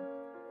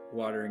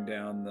watering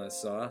down the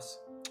sauce.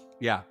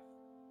 Yeah.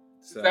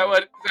 Is So, that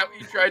what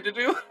you tried to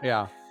do?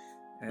 Yeah.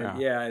 And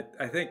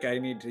I think I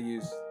need to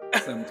use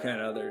some kind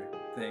of other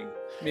thing.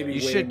 Maybe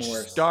You way should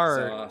more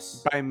start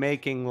sauce. by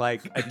making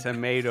like a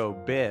tomato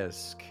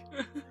bisque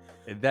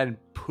and then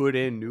put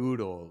in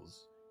noodles.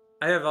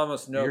 I have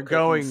almost no You're cooking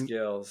going-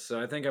 skills,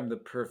 so I think I'm the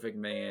perfect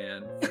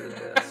man for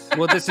this.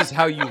 Well, this is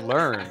how you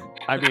learn.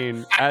 I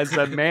mean, as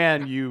a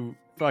man, you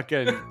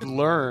fucking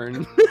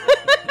learn.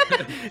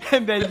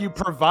 And then you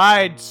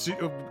provide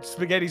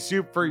spaghetti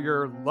soup for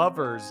your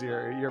lovers,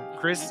 your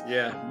Chris,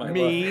 my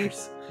me,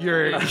 lovers.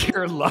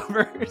 your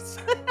lovers,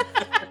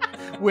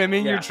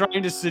 women you're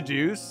trying to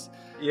seduce.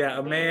 Yeah,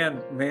 a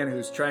man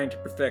who's trying to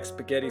perfect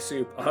spaghetti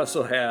soup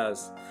also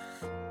has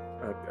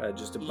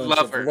just a bunch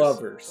of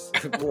lovers,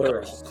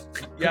 plural.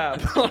 Yeah,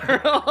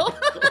 plural.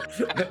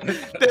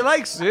 They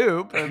like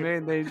soup. I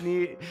mean, they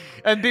need,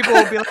 and people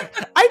will be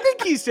like, I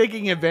think he's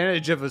taking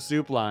advantage of a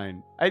soup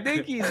line. I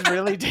think he's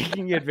really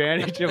taking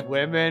advantage of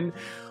women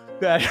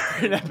that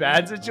are in a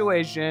bad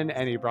situation,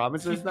 and he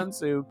promises them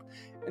soup,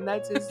 and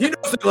that's his. He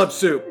knows they love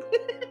soup.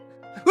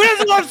 Who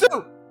doesn't love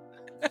soup?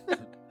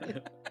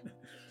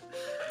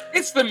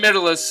 It's the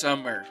middle of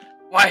summer.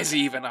 Why is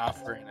he even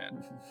offering it?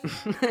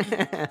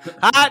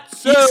 Hot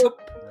soup.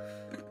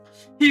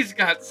 He's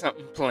got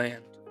something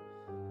planned.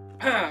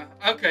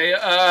 Okay.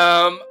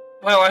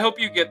 Well, I hope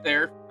you get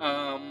there.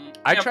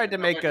 I tried to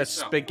make a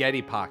yourself.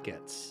 spaghetti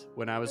pockets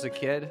when I was a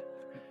kid.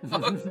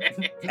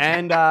 Okay.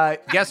 And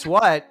guess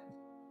what?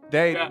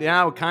 They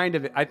now kind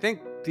of, I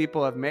think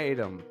people have made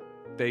them.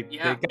 They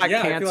Yeah. got yeah,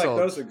 I feel canceled. like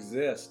those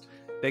exist.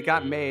 They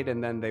got made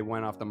and then they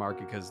went off the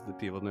market because the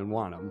people didn't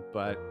want them.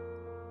 But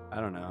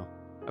I don't know.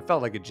 I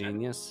felt like a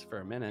genius for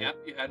a minute. Yeah,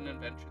 you had an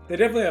invention. They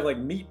definitely have like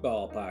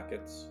meatball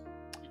pockets.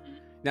 Mhm.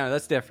 No,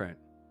 that's different.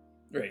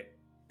 Right.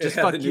 Just It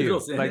had fuck the you.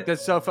 noodles in Like it.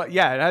 that's so fun.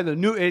 Yeah, it had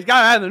it's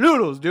gotta have the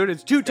noodles, dude.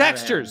 It's two Gotta have the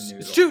textures. It's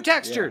noodles. two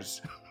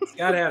textures. It's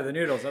gotta have the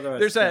noodles, otherwise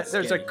There's it's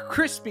a not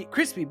skinny.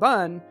 crispy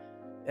bun,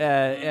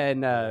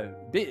 and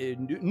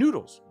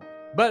noodles,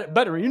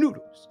 buttery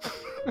noodles.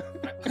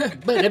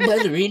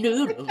 Buttery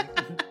noodle.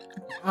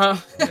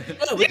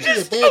 You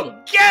just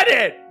don't get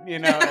it, you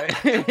know.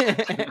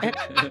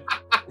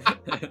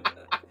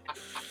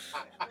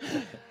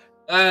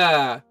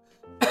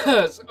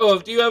 So,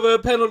 do you have a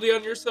penalty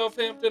on yourself,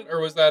 Hampton, or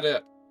was that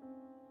it?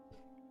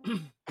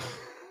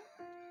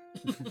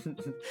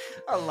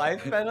 A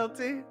life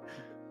penalty?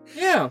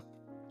 Yeah,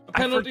 a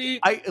penalty.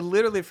 I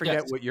literally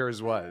forget Yes. what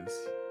yours was.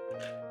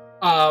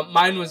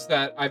 Mine was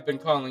that I've been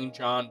calling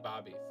John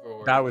Bobby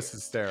for. That was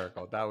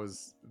hysterical. That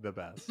was the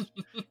best.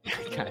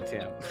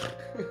 Goddamn.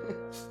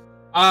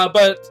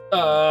 But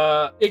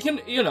it can,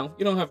 you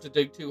don't have to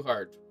dig too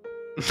hard.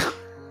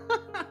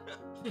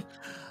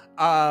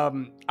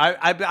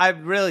 I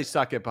really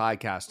suck at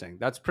podcasting.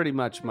 That's pretty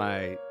much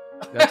my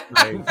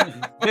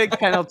big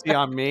penalty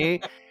on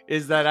me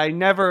is that I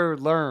never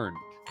learn.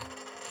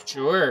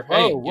 Sure. Whoa,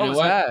 Hey, what you know was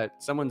what?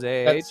 that? Someone's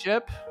AA That's-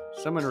 chip?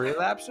 Someone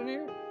relapsed in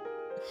here?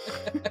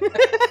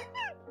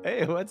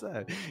 Hey, what's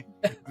that?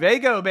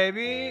 Vago,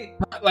 baby.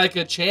 Like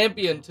a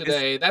champion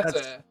today. That's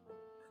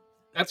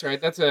right.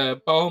 That's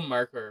a ball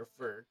marker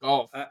for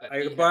golf. that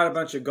I he bought a has.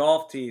 bunch of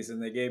golf tees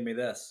and they gave me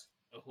this.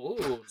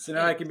 Ooh, So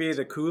now I can be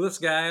the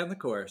coolest guy on the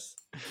course.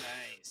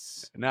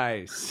 nice.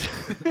 Nice.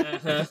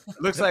 Uh-huh.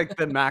 Looks like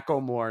the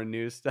Macklemore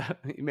new stuff.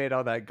 He made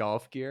all that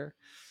golf gear.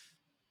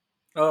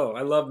 Oh,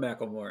 I love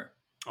Macklemore.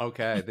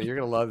 Okay, then you're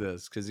gonna love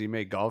this because he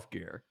made golf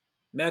gear.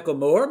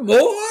 Macklemore?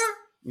 More?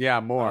 Yeah,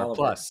 more Oliver.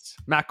 plus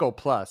Macco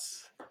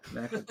plus.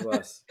 Mackle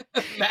Plus.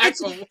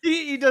 Mackle-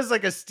 He does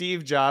like a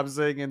Steve Jobs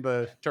thing in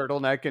the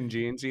turtleneck and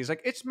jeans. He's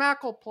like, it's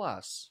Macco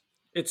plus.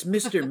 It's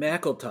Mr.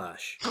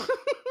 Mackintosh.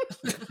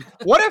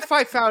 What if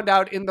I found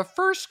out in the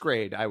first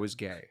grade I was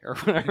gay or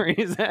whatever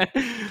he said?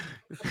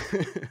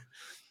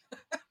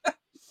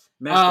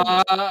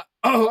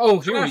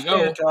 Macklemore. Here we go. Trash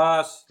can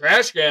toss.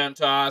 Trash can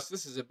toss.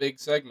 This is a big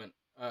segment,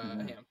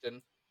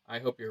 Hampton. I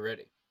hope you're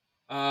ready.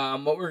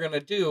 What we're gonna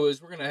do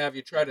is we're gonna have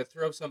you try to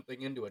throw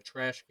something into a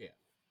trash can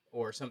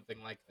or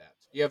something like that.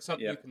 Do you have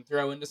something Yeah. you can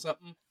throw into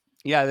something?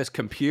 Yeah, this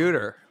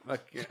computer.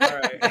 Okay. All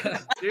right.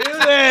 Do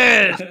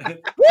this.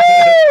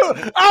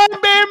 Woo!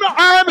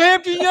 I'm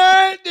Hampton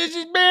Young. This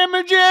is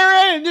Bama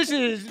Jerry, and this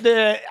is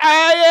the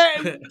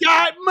I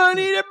Got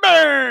Money to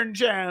Burn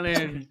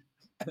challenge.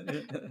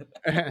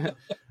 I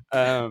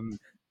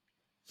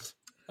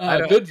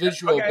don't- Good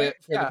visual okay, bit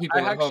for yeah, the people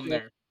I at home actually-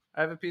 there.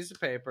 I have a piece of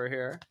paper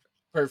here.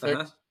 Perfect.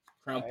 Uh-huh.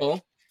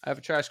 Crumple. I have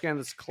a trash can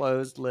that's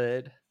closed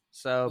lid.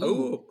 So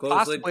Ooh, closed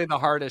possibly the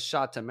hardest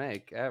shot to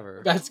make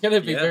ever. That's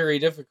gonna be Yeah. very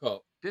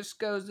difficult. This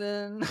goes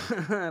in,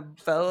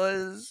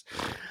 fellas.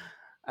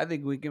 I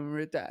think we can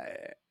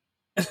retire.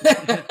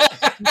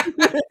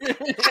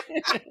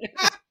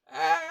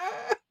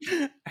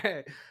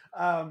 Hey,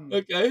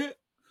 Okay.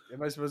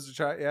 am I supposed to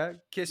try? Yeah,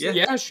 kiss Yeah. it,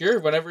 Yeah, sure.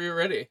 Whenever you're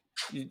ready.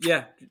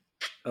 Yeah.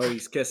 Oh,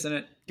 he's kissing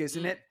it.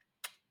 kissing it.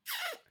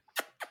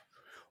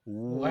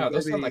 Wow,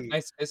 those sound like Baby.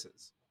 nice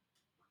kisses.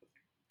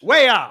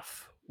 Way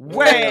off.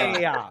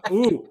 Way off.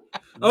 Ooh.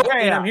 Oh,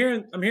 Way and off. I'm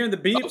hearing the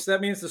beeps. That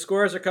means the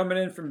scores are coming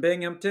in from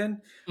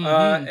Binghamton.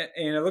 Mhm.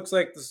 And it looks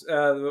like this,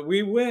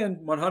 we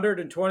win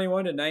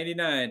 121 to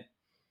 99.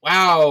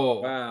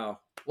 Wow.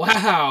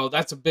 Wow.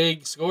 That's a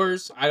big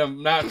scores.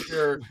 I'm not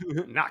sure.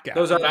 Knockout.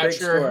 Those are I'm not big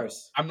sure.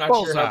 scores. I'm not sure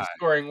how the Bullseye.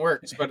 scoring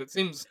works, but it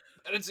seems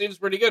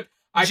pretty good.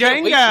 I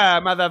can't wait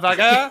Jenga,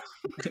 motherfucker.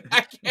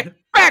 I can't,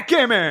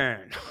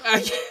 Backgammon. I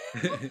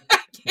can't, I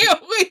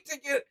can't wait to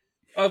get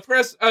a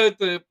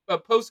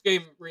post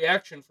game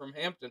reaction from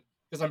Hampton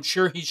because I'm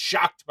sure he's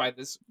shocked by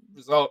this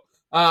result.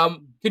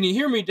 Can you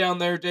hear me down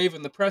there, Dave,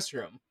 in the press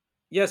room?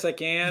 Yes, I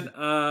can.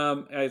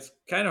 It's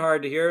kind of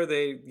hard to hear.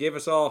 They gave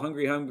us all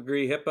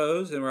hungry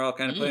hippos, and we're all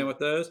kind of playing with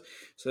those.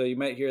 So you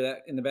might hear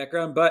that in the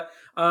background. But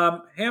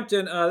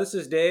Hampton, this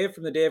is Dave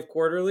from the Dave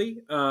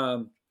Quarterly.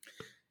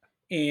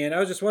 And I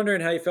was just wondering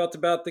how you felt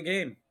about the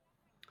game.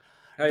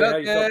 How you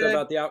felt good.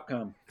 about the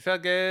outcome.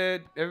 Felt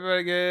good.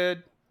 Everybody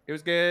good. It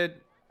was good.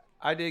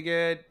 I did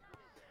good.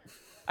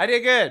 I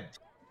did good.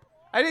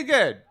 I did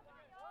good.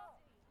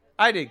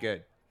 I did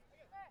good.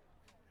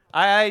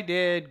 I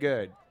did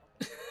good.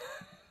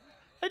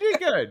 I did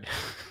good.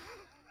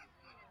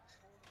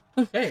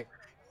 Okay.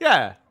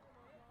 Yeah.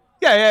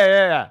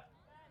 Yeah.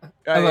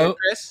 Hello?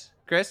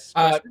 Chris?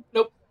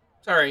 Nope.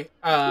 Sorry.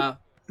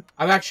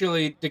 I'm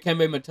actually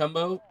Dikembe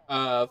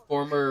Mutombo,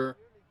 former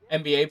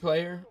NBA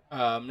player,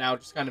 now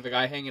just kind of a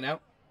guy hanging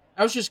out.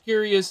 I was just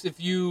curious if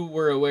you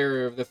were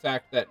aware of the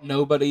fact that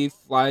nobody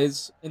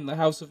flies in the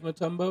house of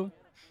Mutombo.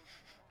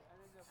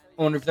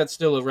 I wonder if that's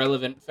still a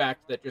relevant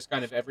fact that just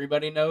kind of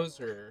everybody knows,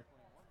 or...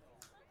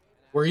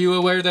 Were you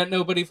aware that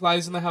nobody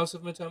flies in the House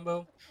of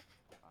Matumbo?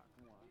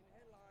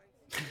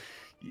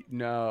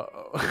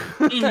 No.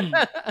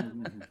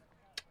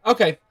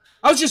 Okay.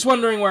 I was just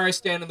wondering where I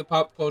stand in the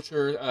pop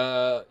culture,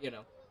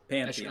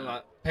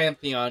 Pantheon.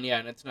 Pantheon, yeah,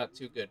 and it's not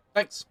too good.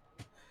 Thanks.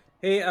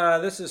 Hey,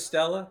 this is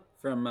Stella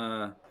from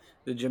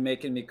the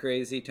Jamaican Me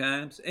Crazy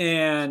Times,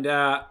 and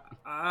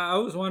I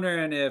was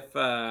wondering if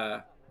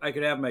I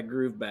could have my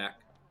groove back.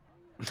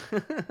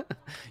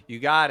 You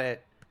got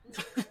it.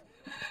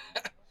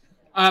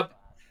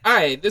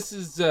 Hi, this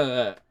is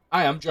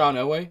I'm John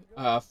Elway,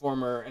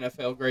 former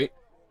NFL great.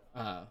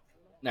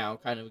 Now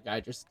kind of a guy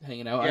just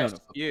hanging out. I Yes,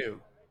 don't know.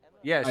 you.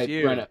 Yes, I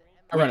you. run a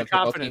football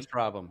confidence team.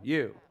 problem.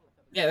 You.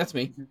 Yeah, that's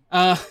me.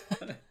 No,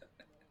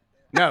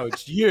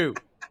 it's you.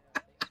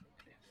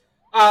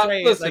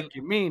 Say it Listen, like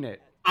you mean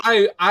it.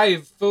 I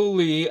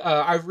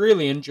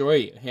really enjoy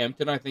you,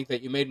 Hampton. I think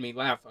that you made me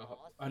laugh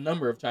a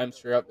number of times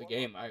throughout the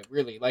game. I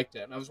really liked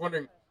it, and I was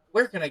wondering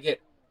where can I get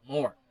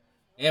more,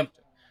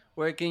 Hampton?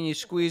 Where can you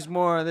squeeze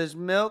more of this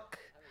milk?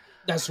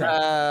 That's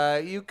right.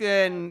 You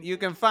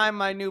can find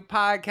my new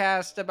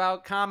podcast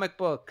about comic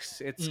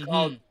books. It's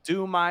called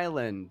Doom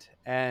Island,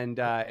 and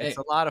it's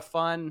a lot of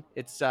fun.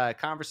 It's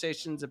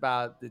conversations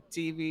about the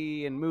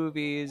TV and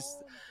movies,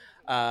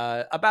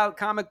 about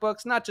comic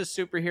books, not just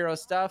superhero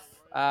stuff.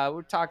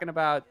 We're talking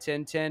about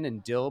Tintin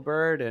and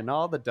Dilbert and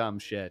all the dumb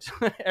shit.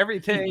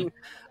 Everything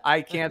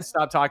I can't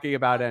stop talking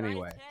about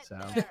anyway. So,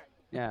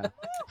 yeah.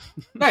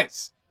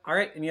 Nice. All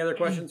right. Any other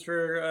questions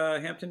for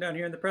Hampton down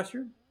here in the press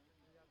room?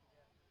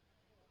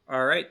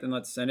 All right, then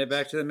let's send it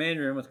back to the main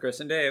room with Chris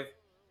and Dave.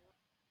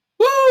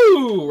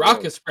 Woo!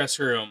 Raucous press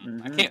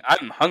room. Mhm.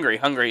 I'm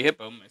hungry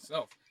hippo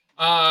myself.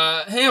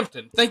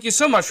 Hampton, thank you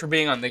so much for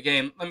being on the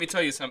game. Let me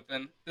tell you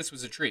something. This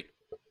was a treat.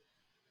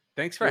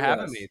 Thanks for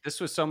having me. This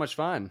was so much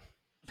fun.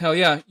 Hell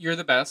yeah, you're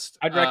the best.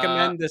 I'd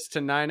recommend this to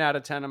 9 out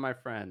of 10 of my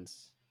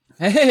friends.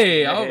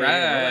 Hey, all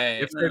right.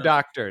 If they're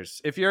doctors.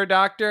 If you're a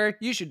doctor,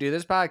 you should do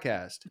this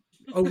podcast.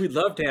 Oh, we'd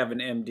love to have an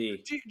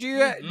MD.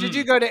 Did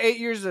you go to 8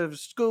 years of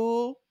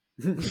school?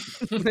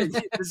 This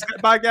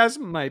podcast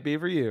might be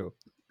for you.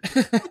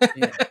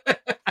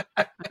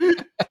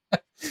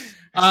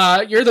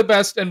 You're the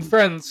best, and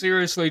friends,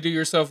 seriously, do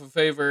yourself a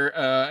favor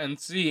and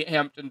see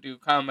Hampton do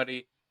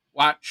comedy.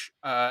 Watch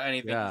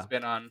anything he's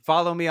been on.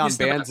 Follow me on He's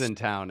the Bands best. in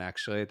Town,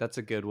 actually. That's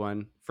a good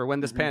one for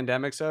when this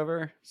pandemic's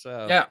over.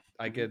 So Yeah.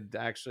 I could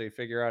actually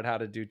figure out how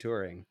to do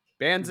touring.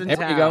 Bands in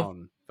There you go.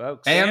 Town,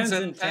 folks. Bands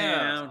in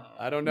town.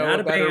 I don't know Not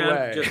a a better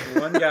band, way. just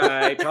one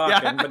guy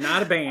talking, but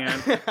not a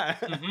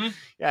band.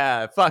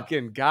 Yeah,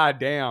 fucking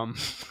goddamn.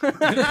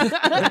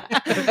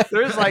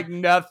 There's like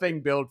nothing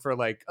built for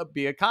like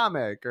be a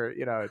comic or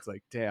it's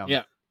like damn.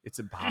 Yeah. It's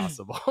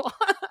impossible.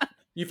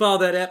 You follow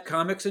that app,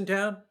 Comics in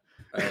Town?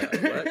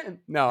 What?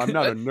 No, I'm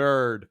not a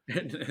nerd.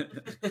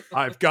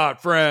 I've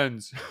got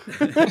friends.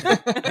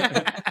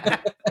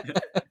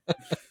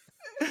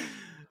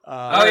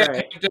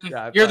 Hampton,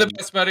 Yeah, you're the fun.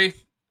 best, buddy.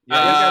 Yeah, you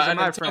guys are and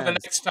my until the friends.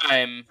 next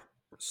time,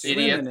 Swim in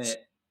idiots,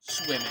 it.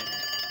 swim in it.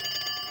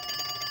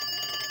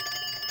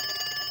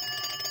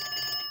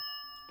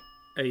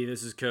 Hey,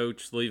 this is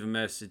Coach. Leave a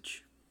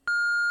message.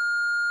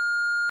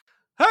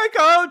 Hey,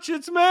 Coach,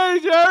 it's me,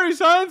 Jerry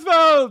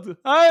Seinfeld.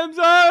 I'm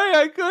sorry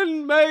I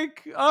couldn't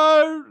make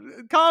our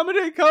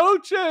comedy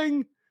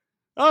coaching.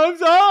 I'm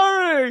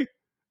sorry.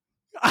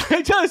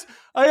 I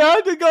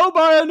had to go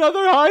by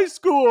another high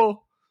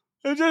school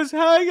and just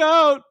hang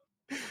out.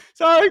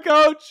 Sorry,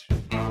 Coach.